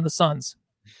going to be on the Suns.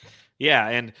 Yeah,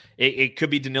 and it could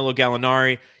be Danilo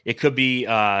Gallinari. It could be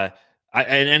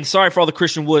and sorry for all the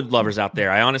Christian Wood lovers out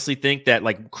there. I honestly think that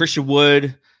like Christian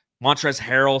Wood, Montrezl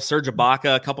Harrell, Serge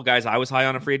Ibaka, a couple guys I was high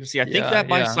on in free agency. I think that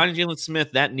by signing Jalen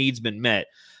Smith, that need's been met.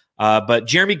 But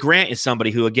Jeremy Grant is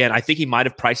somebody who, again, I think he might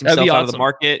have priced himself out of the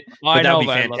market. But that would be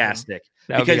fantastic.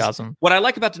 That would be awesome. What I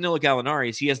like about Danilo Gallinari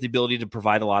is he has the ability to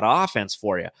provide a lot of offense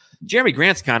for you. Jeremy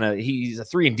Grant's he's a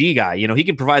 3-and-D guy. He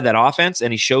can provide that offense,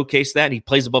 and he showcased that, and he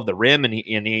plays above the rim, and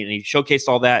he showcased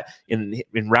all that in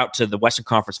route to the Western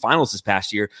Conference Finals this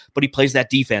past year. But he plays that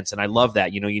defense, and I love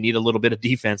that. You need a little bit of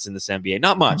defense in this NBA.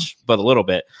 Not much, but a little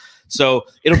bit. So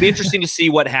it'll be interesting to see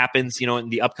what happens, in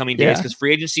the upcoming days, because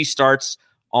free agency starts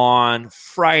on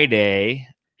Friday,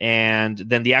 and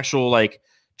then the actual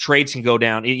trades can go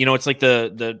down. It's like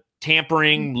the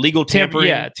legal tampering.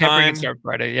 Tampering start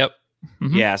Friday. Yep.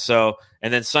 Mm-hmm. Yeah. So,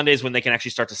 and then Sundays when they can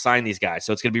actually start to sign these guys.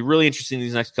 So it's going to be really interesting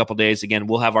these next couple of days. Again,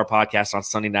 we'll have our podcast on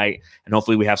Sunday night, and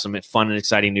hopefully we have some fun and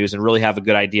exciting news and really have a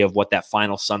good idea of what that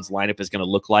final Suns lineup is going to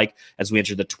look like as we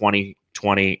enter the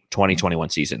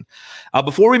 2020-2021 season.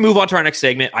 Before we move on to our next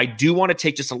segment, I do want to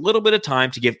take just a little bit of time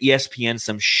to give ESPN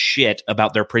some shit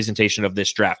about their presentation of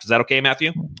this draft. Is that okay,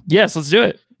 Matthew? Yes, let's do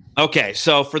it. Okay,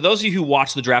 so for those of you who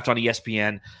watch the draft on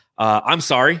ESPN, I'm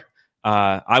sorry.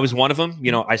 I was one of them.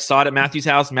 I saw it at Matthew's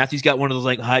house. Matthew's got one of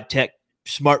those high-tech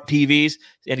smart TVs.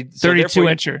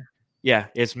 32-incher. Yeah,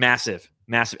 it's massive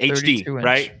HD,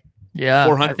 right? Yeah,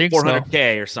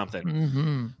 400K or something.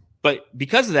 Mm-hmm. But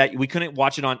because of that, we couldn't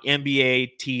watch it on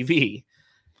NBA TV.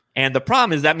 And the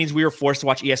problem is that means we were forced to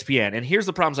watch ESPN. And here's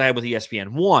the problems I had with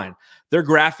ESPN. One, their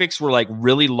graphics were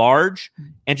really large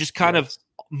and just kind of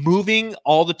moving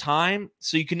all the time,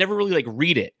 so you could never really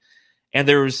read it. And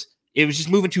it was just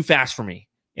moving too fast for me.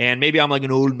 And maybe I'm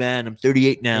an old man. I'm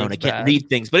 38 now, and I can't read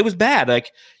things. But it was bad. It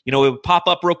would pop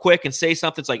up real quick and say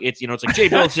something. It's like Jay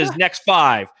Bill says next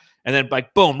 5, and then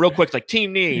boom, real quick,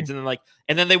 team needs, and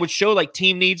then they would show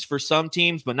team needs for some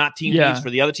teams, but not team needs for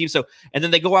the other teams. So and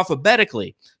then they go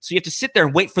alphabetically. So you have to sit there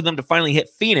and wait for them to finally hit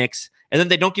Phoenix. And then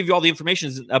they don't give you all the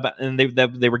information about, and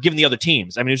they were giving the other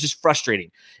teams. I mean, it was just frustrating.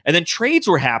 And then trades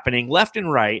were happening left and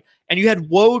right, and you had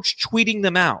Woj tweeting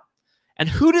them out. And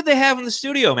who did they have in the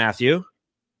studio, Matthew?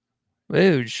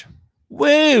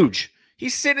 Woj.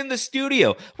 He's sitting in the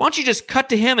studio. Why don't you just cut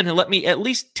to him and let me at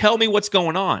least tell me what's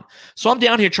going on? So I'm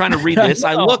down here trying to read this.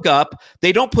 I look up.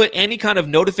 They don't put any kind of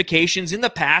notifications. In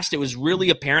the past, it was really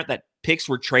apparent that picks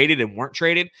were traded and weren't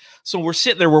traded. So we're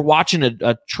sitting there. We're watching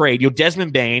a trade.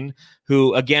 Desmond Bane,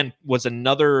 who, again, was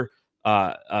another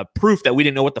proof that we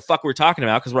didn't know what the fuck we were talking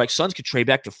about, because we're Suns could trade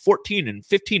back to 14 and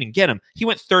 15 and get him. He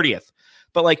went 30th.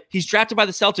 But he's drafted by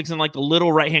the Celtics, and the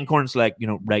little right-hand corner is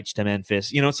rights to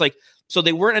Memphis. It's so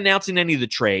they weren't announcing any of the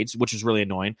trades, which was really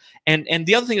annoying. And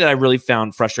the other thing that I really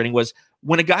found frustrating was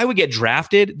when a guy would get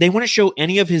drafted, they wouldn't show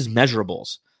any of his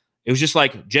measurables. It was just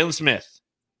Jalen Smith,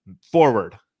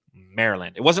 forward,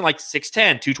 Maryland. It wasn't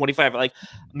 6'10", 225.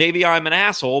 Maybe I'm an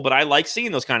asshole, but I like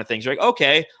seeing those kind of things. You're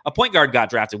okay, a point guard got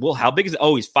drafted. Well, how big is it?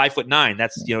 Oh, he's 5'9".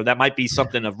 That's, that might be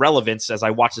something of relevance as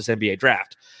I watch this NBA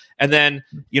draft. And then,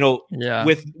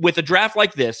 with a draft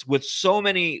like this, with so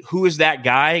many who is that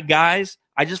guy guys,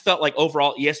 I just felt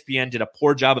overall ESPN did a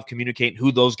poor job of communicating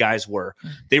who those guys were.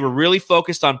 They were really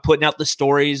focused on putting out the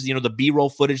stories, the B-roll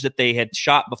footage that they had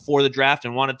shot before the draft,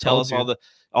 and wanted to tell us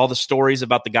all the stories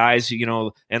about the guys,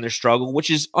 and their struggle, which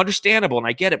is understandable, and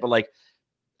I get it, but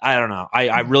I don't know.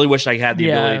 I really wish I had the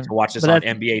ability to watch this on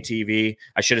NBA TV.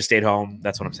 I should have stayed home.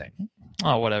 That's what I'm saying.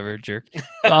 Oh, whatever, jerk.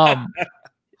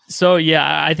 So,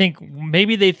 yeah, I think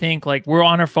maybe they think we're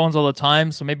on our phones all the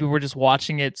time. So maybe we're just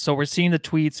watching it. So we're seeing the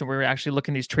tweets and we're actually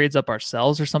looking these trades up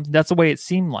ourselves or something. That's the way it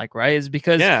seemed right? Is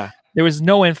because there was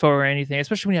no info or anything,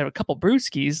 especially when you have a couple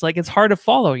brewskis. It's hard to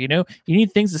follow, you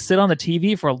need things to sit on the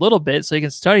TV for a little bit so you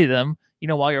can study them,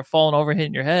 while you're falling over,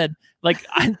 hitting your head.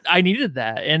 I needed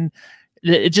that. And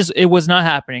it was not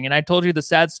happening. And I told you the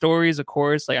sad stories, of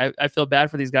course. I feel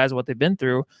bad for these guys, what they've been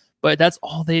through. But that's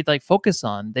all they focus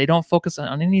on. They don't focus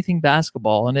on anything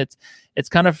basketball, and it's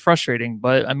kind of frustrating.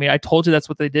 But I mean, I told you that's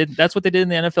what they did. That's what they did in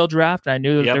the NFL draft, and I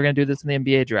knew that they were going to do this in the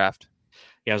NBA draft.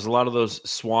 Yeah, there's a lot of those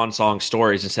swan song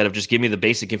stories instead of just give me the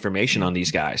basic information on these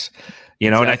guys,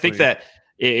 And I think that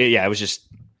it was just.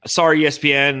 Sorry,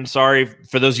 ESPN. Sorry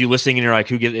for those of you listening, and you're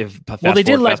who gives? Well, they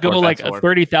did let go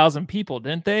 30,000 people,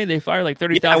 didn't they? They fired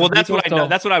 30,000. Yeah, well, that's what I know.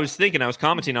 That's what I was thinking. I was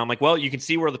commenting on. I'm well, you can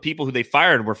see where the people who they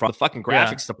fired were from the fucking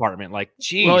graphics department.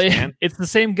 Geez, man. It's the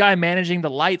same guy managing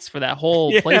the lights for that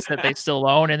whole place that they still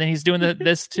own, and then he's doing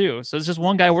this too. So it's just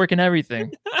one guy working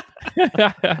everything.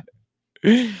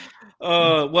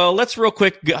 Well, let's real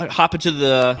quick hop into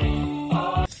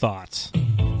the thoughts.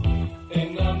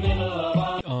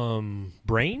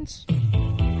 Brains?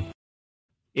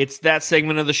 It's that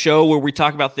segment of the show where we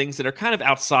talk about things that are kind of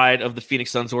outside of the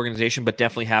Phoenix Suns organization, but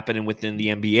definitely happening within the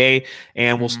NBA.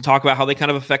 And we'll talk about how they kind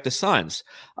of affect the Suns.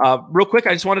 Real quick,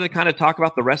 I just wanted to kind of talk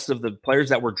about the rest of the players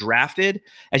that were drafted.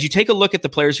 As you take a look at the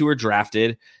players who were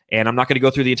drafted, and I'm not going to go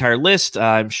through the entire list.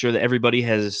 I'm sure that everybody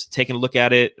has taken a look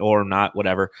at it or not,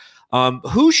 whatever.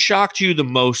 Who shocked you the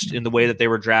most in the way that they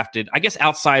were drafted? I guess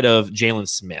outside of Jalen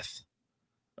Smith.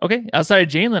 Okay, outside of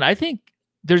Jalen, I think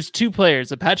there's two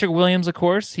players. Patrick Williams, of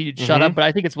course, he shot up, but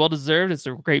I think it's well-deserved. It's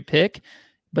a great pick.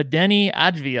 But Deni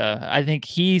Avdija, I think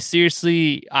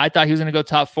I thought he was going to go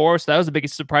top 4, so that was the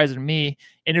biggest surprise to me.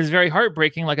 And it was very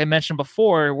heartbreaking, like I mentioned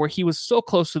before, where he was so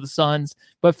close to the Suns,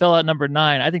 but fell at number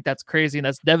 9. I think that's crazy, and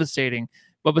that's devastating.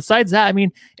 But besides that, I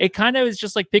mean, it kind of is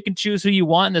just like pick and choose who you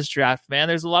want in this draft, man.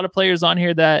 There's a lot of players on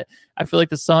here that I feel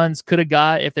like the Suns could have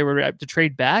got if they were to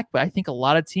trade back. But I think a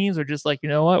lot of teams are just like, you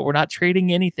know what? We're not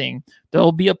trading anything.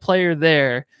 There'll be a player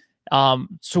there.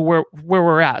 So where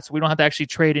we're at. So we don't have to actually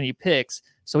trade any picks.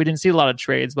 So we didn't see a lot of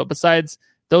trades. But besides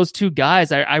those two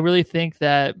guys, I really think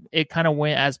that it kind of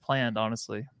went as planned,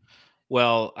 honestly.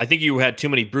 Well, I think you had too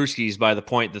many brewskis by the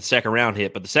point the second round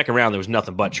hit. But the second round, there was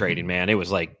nothing but trading, man. It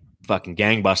was like fucking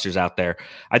gangbusters out there.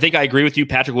 I think I agree with you.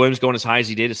 Patrick Williams going as high as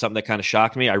he did is something that kind of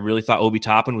shocked me. I really thought Obi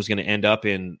Toppin was going to end up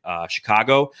in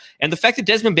Chicago. And the fact that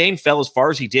Desmond Bane fell as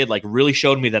far as he did, like, really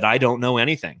showed me that I don't know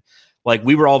anything. Like,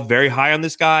 we were all very high on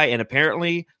this guy, and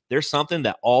apparently there's something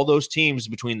that all those teams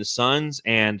between the Suns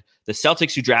and the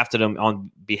Celtics who drafted him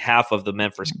on behalf of the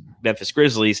Memphis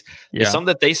Grizzlies, is something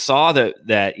that they saw that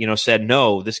said,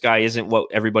 no, this guy isn't what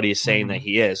everybody is saying that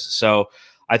he is. So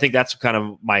I think that's kind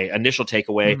of my initial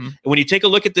takeaway. And when you take a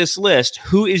look at this list,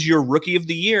 who is your rookie of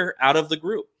the year out of the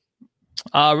group?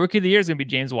 Rookie of the year is going to be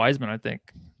James Wiseman, I think.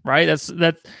 Right?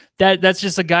 That's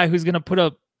just a guy who's going to put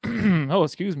up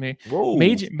excuse me. Whoa.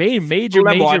 Major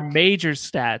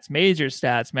stats,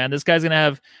 man. This guy's going to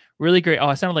have really great. Oh,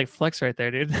 I sounded like Flex right there,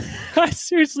 dude.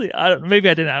 Seriously, maybe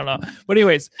I didn't. I don't know. But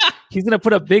anyways, he's going to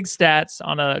put up big stats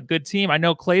on a good team. I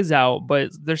know Clay's out,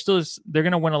 but they're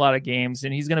going to win a lot of games,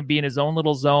 and he's going to be in his own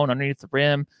little zone underneath the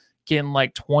rim, getting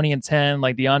like 20 and 10,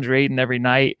 like DeAndre Ayton every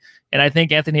night. And I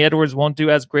think Anthony Edwards won't do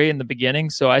as great in the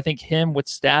beginning. So I think him with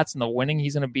stats and the winning,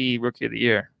 he's going to be rookie of the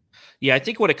year. Yeah, I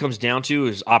think what it comes down to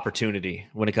is opportunity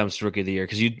when it comes to rookie of the year.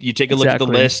 Because you take a look at the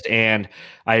list, and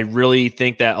I really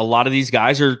think that a lot of these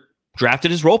guys are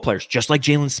drafted as role players, just like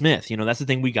Jalen Smith. That's the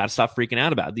thing we got to stop freaking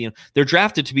out about. They're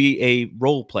drafted to be a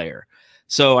role player.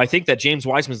 So I think that James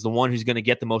Wiseman is the one who's going to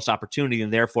get the most opportunity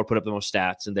and therefore put up the most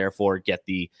stats and therefore get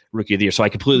the rookie of the year. So I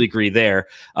completely agree there.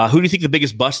 Who do you think the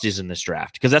biggest bust is in this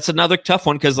draft? Because that's another tough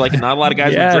one, because like not a lot of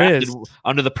guys were drafted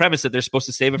under the premise that they're supposed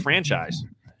to save a franchise.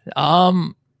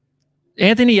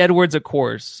 Anthony Edwards, of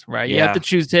course, right? You have to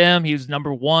choose him. He was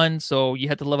number 1, so you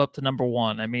have to live up to number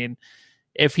 1. I mean,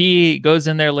 if he goes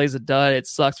in there, lays a dud, it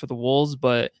sucks for the Wolves,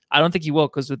 but I don't think he will,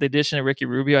 because with the addition of Ricky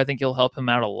Rubio, I think he'll help him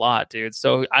out a lot, dude.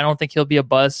 So I don't think he'll be a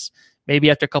bust.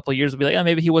 Maybe after a couple of years, we'll be like, oh,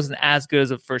 maybe he wasn't as good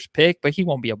as a first pick, but he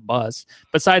won't be a bust.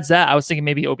 Besides that, I was thinking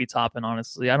maybe Obi Toppin,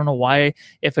 honestly. I don't know why.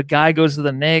 If a guy goes to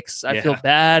the Knicks, I feel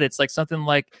bad. It's like something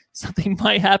might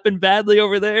happen badly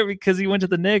over there because he went to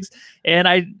the Knicks. And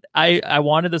I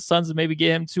wanted the Suns to maybe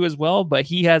get him too as well, but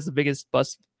he has the biggest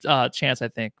bust chance, I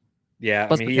think. Yeah,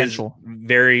 I mean, he is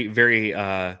very, very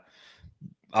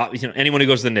anyone who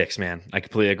goes to the Knicks, man, I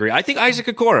completely agree. I think Isaac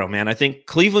Okoro, man. I think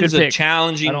Cleveland's a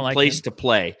challenging place to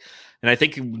play. And I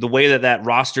think the way that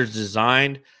roster is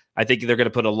designed, I think they're going to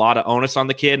put a lot of onus on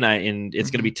the kid, and it's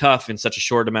going to be tough in such a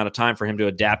short amount of time for him to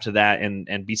adapt to that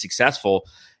and be successful.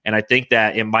 And I think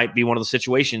that it might be one of the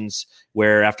situations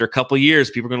where after a couple of years,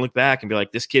 people are going to look back and be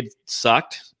like, this kid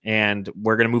sucked, and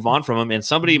we're going to move on from him. And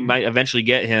somebody might eventually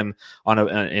get him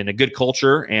in a good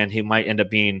culture, and he might end up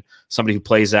being somebody who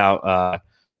plays out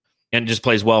and just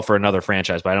plays well for another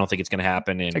franchise. But I don't think it's going to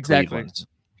happen in Cleveland.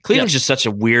 Cleveland's just such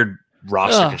a weird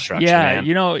roster construction. Yeah,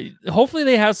 man. Hopefully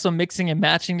they have some mixing and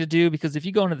matching to do, because if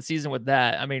you go into the season with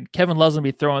that, I mean, Kevin Love's gonna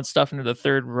be throwing stuff into the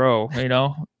third row,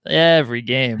 every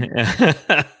game.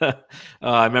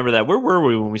 I remember that. Where were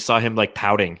we when we saw him like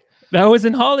pouting? That was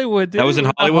in Hollywood, dude. That was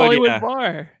in Hollywood,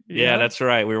 bar. Yeah, that's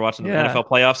right. We were watching the NFL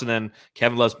playoffs, and then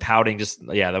Kevin Love's pouting.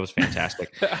 That was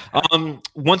fantastic.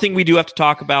 One thing we do have to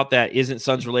talk about that isn't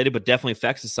Suns related, but definitely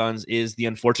affects the Suns, is the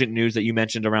unfortunate news that you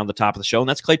mentioned around the top of the show, and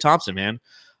that's Klay Thompson, man.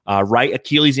 Right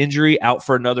Achilles injury, out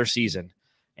for another season,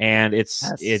 and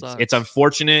it's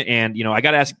unfortunate. And I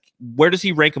got to ask, where does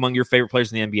he rank among your favorite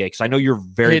players in the NBA? Because I know you're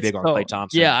very big on Klay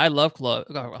Thompson. Yeah, I love Klay.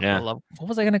 What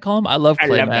was I going to call him? I love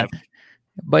Klay, man.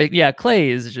 But yeah, Klay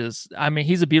is just, I mean,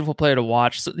 he's a beautiful player to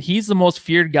watch. So he's the most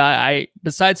feared guy.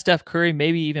 Besides Steph Curry,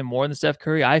 maybe even more than Steph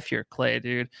Curry, I fear Klay,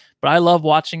 dude. But I love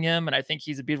watching him, and I think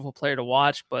he's a beautiful player to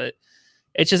watch. But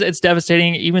it's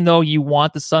devastating, even though you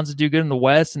want the Suns to do good in the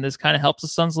West, and this kind of helps the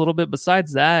Suns a little bit.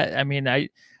 Besides that, I mean,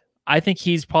 I think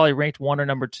he's probably ranked 1 or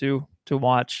number 2 to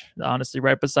watch, honestly,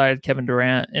 right beside Kevin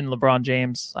Durant and LeBron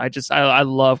James. I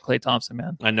love Klay Thompson,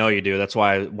 man. I know you do. That's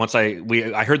why once I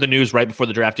heard the news right before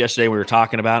the draft yesterday, we were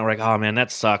talking about it, and we're like, oh man,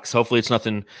 that sucks. Hopefully it's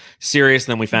nothing serious.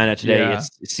 And then we found out today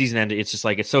it's season end. It's just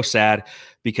like, it's so sad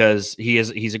because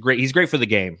he's great for the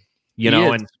game,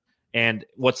 and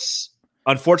what's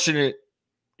unfortunate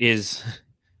is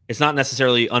it's not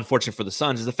necessarily unfortunate for the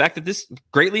Suns is the fact that this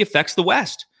greatly affects the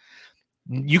West.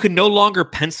 You can no longer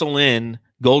pencil in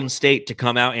Golden State to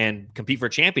come out and compete for a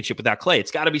championship without Klay.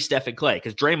 It's got to be Steph and Klay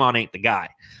because Draymond ain't the guy.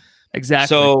 Exactly.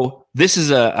 So this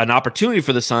is an opportunity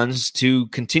for the Suns to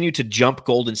continue to jump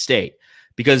Golden State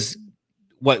because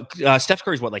Steph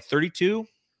Curry's like 32?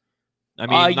 I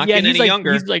mean, not getting any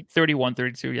younger. He's like 31,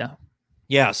 32, yeah.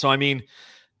 Yeah, so I mean,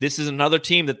 this is another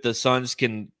team that the Suns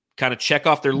can kind of check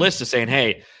off their list of saying,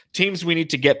 hey, teams we need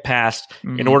to get past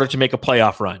in order to make a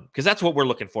playoff run because that's what we're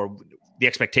looking for. The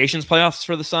expectations playoffs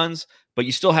for the Suns, but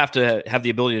you still have to have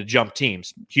the ability to jump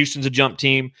teams. Houston's a jump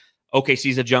team.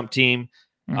 OKC's a jump team.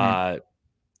 The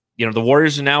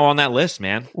Warriors are now on that list,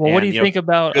 man. Well, and, what do you think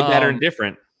about good, bad, or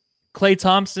indifferent? Klay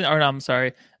Thompson, or no, I'm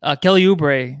sorry, Kelly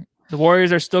Oubre. The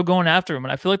Warriors are still going after him,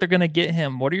 and I feel like they're going to get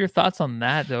him. What are your thoughts on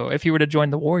that, though? If he were to join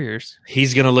the Warriors,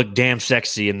 he's going to look damn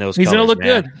sexy in those. He's going to look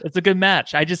man. good. It's a good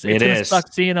match. It's going to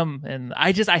suck seeing him, and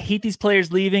I hate these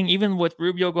players leaving. Even with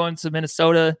Rubio going to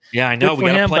Minnesota. Yeah, I know. We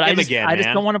got to play him again. I just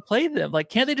don't want to play them. Like,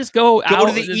 can't they just go out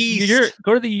to the East?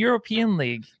 Go to the European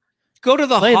League. Go to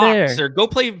the Hawks or go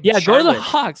play. Yeah, Charlotte. Go to the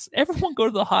Hawks. Everyone go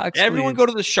to the Hawks. Everyone go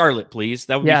to the Charlotte, please.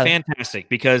 That would be fantastic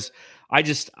because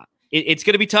it's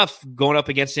going to be tough going up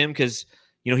against him because.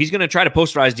 He's going to try to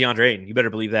posterize DeAndre Ayton. You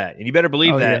better believe that. And you better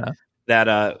believe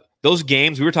that those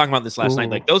games, we were talking about this last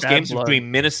night, like those games between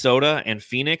Minnesota and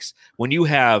Phoenix, when you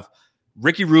have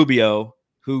Ricky Rubio,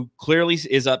 who clearly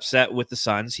is upset with the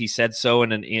Suns. He said so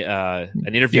in an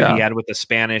interview he had with a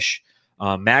Spanish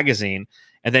magazine.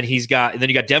 And then you got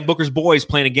Devin Booker's boys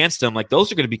playing against him. Like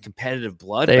those are going to be competitive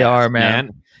blood. They are,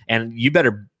 man. And you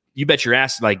bet your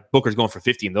ass like Booker's going for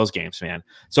 50 in those games, man.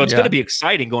 So it's going to be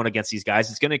exciting going against these guys.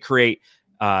 It's going to create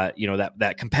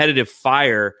that competitive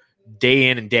fire day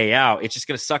in and day out. It's just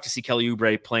going to suck to see Kelly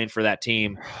Oubre playing for that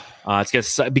team. It's going to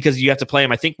suck because you have to play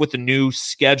him. I think with the new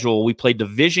schedule, we played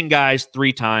division guys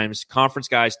 3 times, conference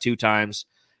guys 2 times,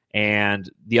 and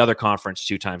the other conference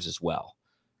 2 times as well.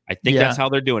 I think that's how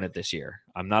they're doing it this year.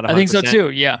 I'm not 100%. I think so too.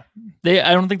 Yeah.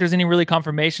 I don't think there's any really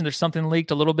confirmation. There's something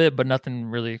leaked a little bit, but nothing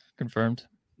really confirmed.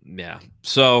 Yeah.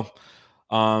 So,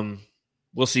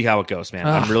 we'll see how it goes, man.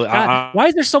 I'm really. Why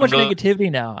is there so much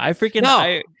negativity now?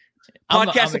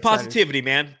 Podcast of positivity,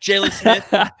 man. Jalen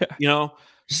Smith,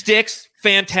 sticks,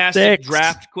 fantastic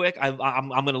draft, quick. I'm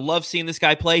gonna love seeing this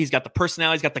guy play. He's got the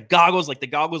personality. He's got the goggles. Like the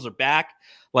goggles are back.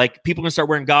 Like people are gonna start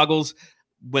wearing goggles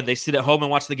when they sit at home and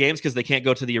watch the games because they can't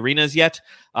go to the arenas yet.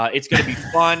 It's gonna be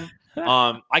fun.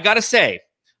 I gotta say,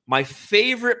 my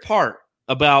favorite part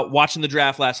about watching the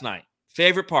draft last night.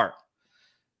 Favorite part.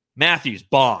 Matthews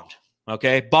bombed.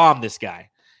 Okay, bombed this guy.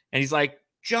 And he's like,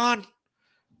 John,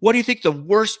 what do you think the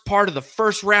worst part of the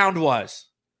first round was?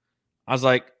 I was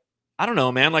like, I don't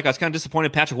know, man. Like, I was kind of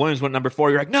disappointed Patrick Williams went number 4.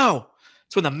 You're like, no,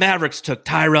 it's when the Mavericks took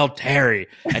Tyrell Terry.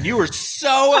 And you were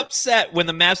so upset when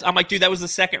the Mavs. I'm like, dude, that was the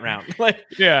second round. Like,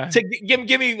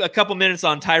 give me a couple minutes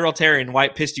on Tyrell Terry and why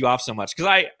it pissed you off so much.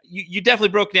 Because you definitely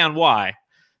broke down why.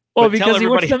 Well, because he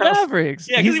went to the Mavericks.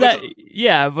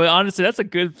 Yeah, but honestly, that's a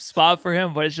good spot for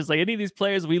him. But it's just like any of these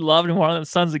players we loved and wanted the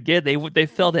Suns to get, they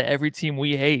fell to every team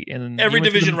we hate. And every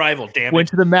division rival, damn it. Went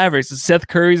to the Mavericks. Seth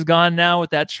Curry's gone now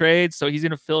with that trade, so he's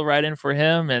going to fill right in for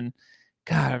him. And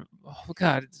God,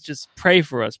 just pray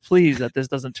for us, please, that this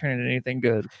doesn't turn into anything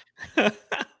good.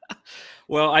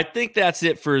 Well, I think that's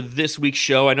it for this week's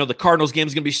show. I know the Cardinals game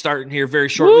is going to be starting here very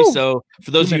shortly. Woo! So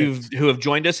for those of you who have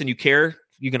joined us and you care,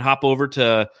 you can hop over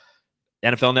to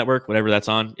NFL Network, whatever that's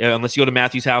on. Unless you go to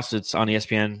Matthew's house, it's on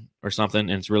ESPN or something,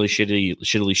 and it's really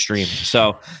shittily streamed.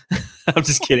 So I'm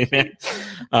just kidding, man.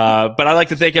 But I'd like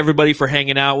to thank everybody for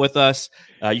hanging out with us.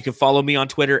 You can follow me on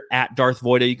Twitter at Darth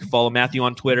Voida. You can follow Matthew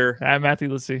on Twitter. At Matthew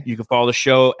Lissy. You can follow the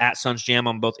show at Suns Jam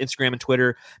on both Instagram and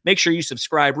Twitter. Make sure you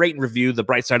subscribe, rate, and review the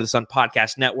Bright Side of the Sun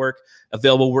Podcast Network,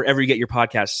 available wherever you get your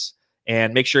podcasts.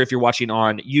 And make sure if you're watching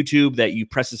on YouTube that you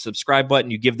press the subscribe button.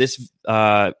 You give this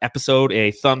episode a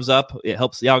thumbs up. It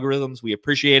helps the algorithms. We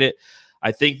appreciate it.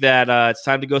 I think that it's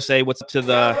time to go say what's up to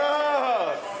the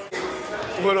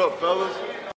What up, fellas?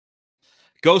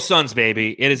 Go Suns,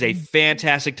 baby. It is a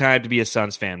fantastic time to be a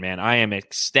Suns fan, man. I am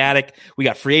ecstatic. We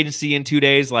got free agency in 2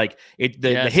 days.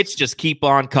 The hits just keep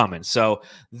on coming. So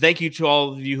thank you to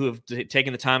all of you who have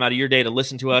taken the time out of your day to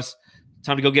listen to us.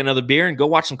 Time to go get another beer and go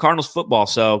watch some Cardinals football.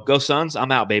 So go Suns.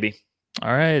 I'm out, baby.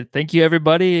 All right. Thank you,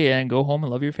 everybody, and go home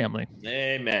and love your family.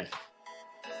 Amen.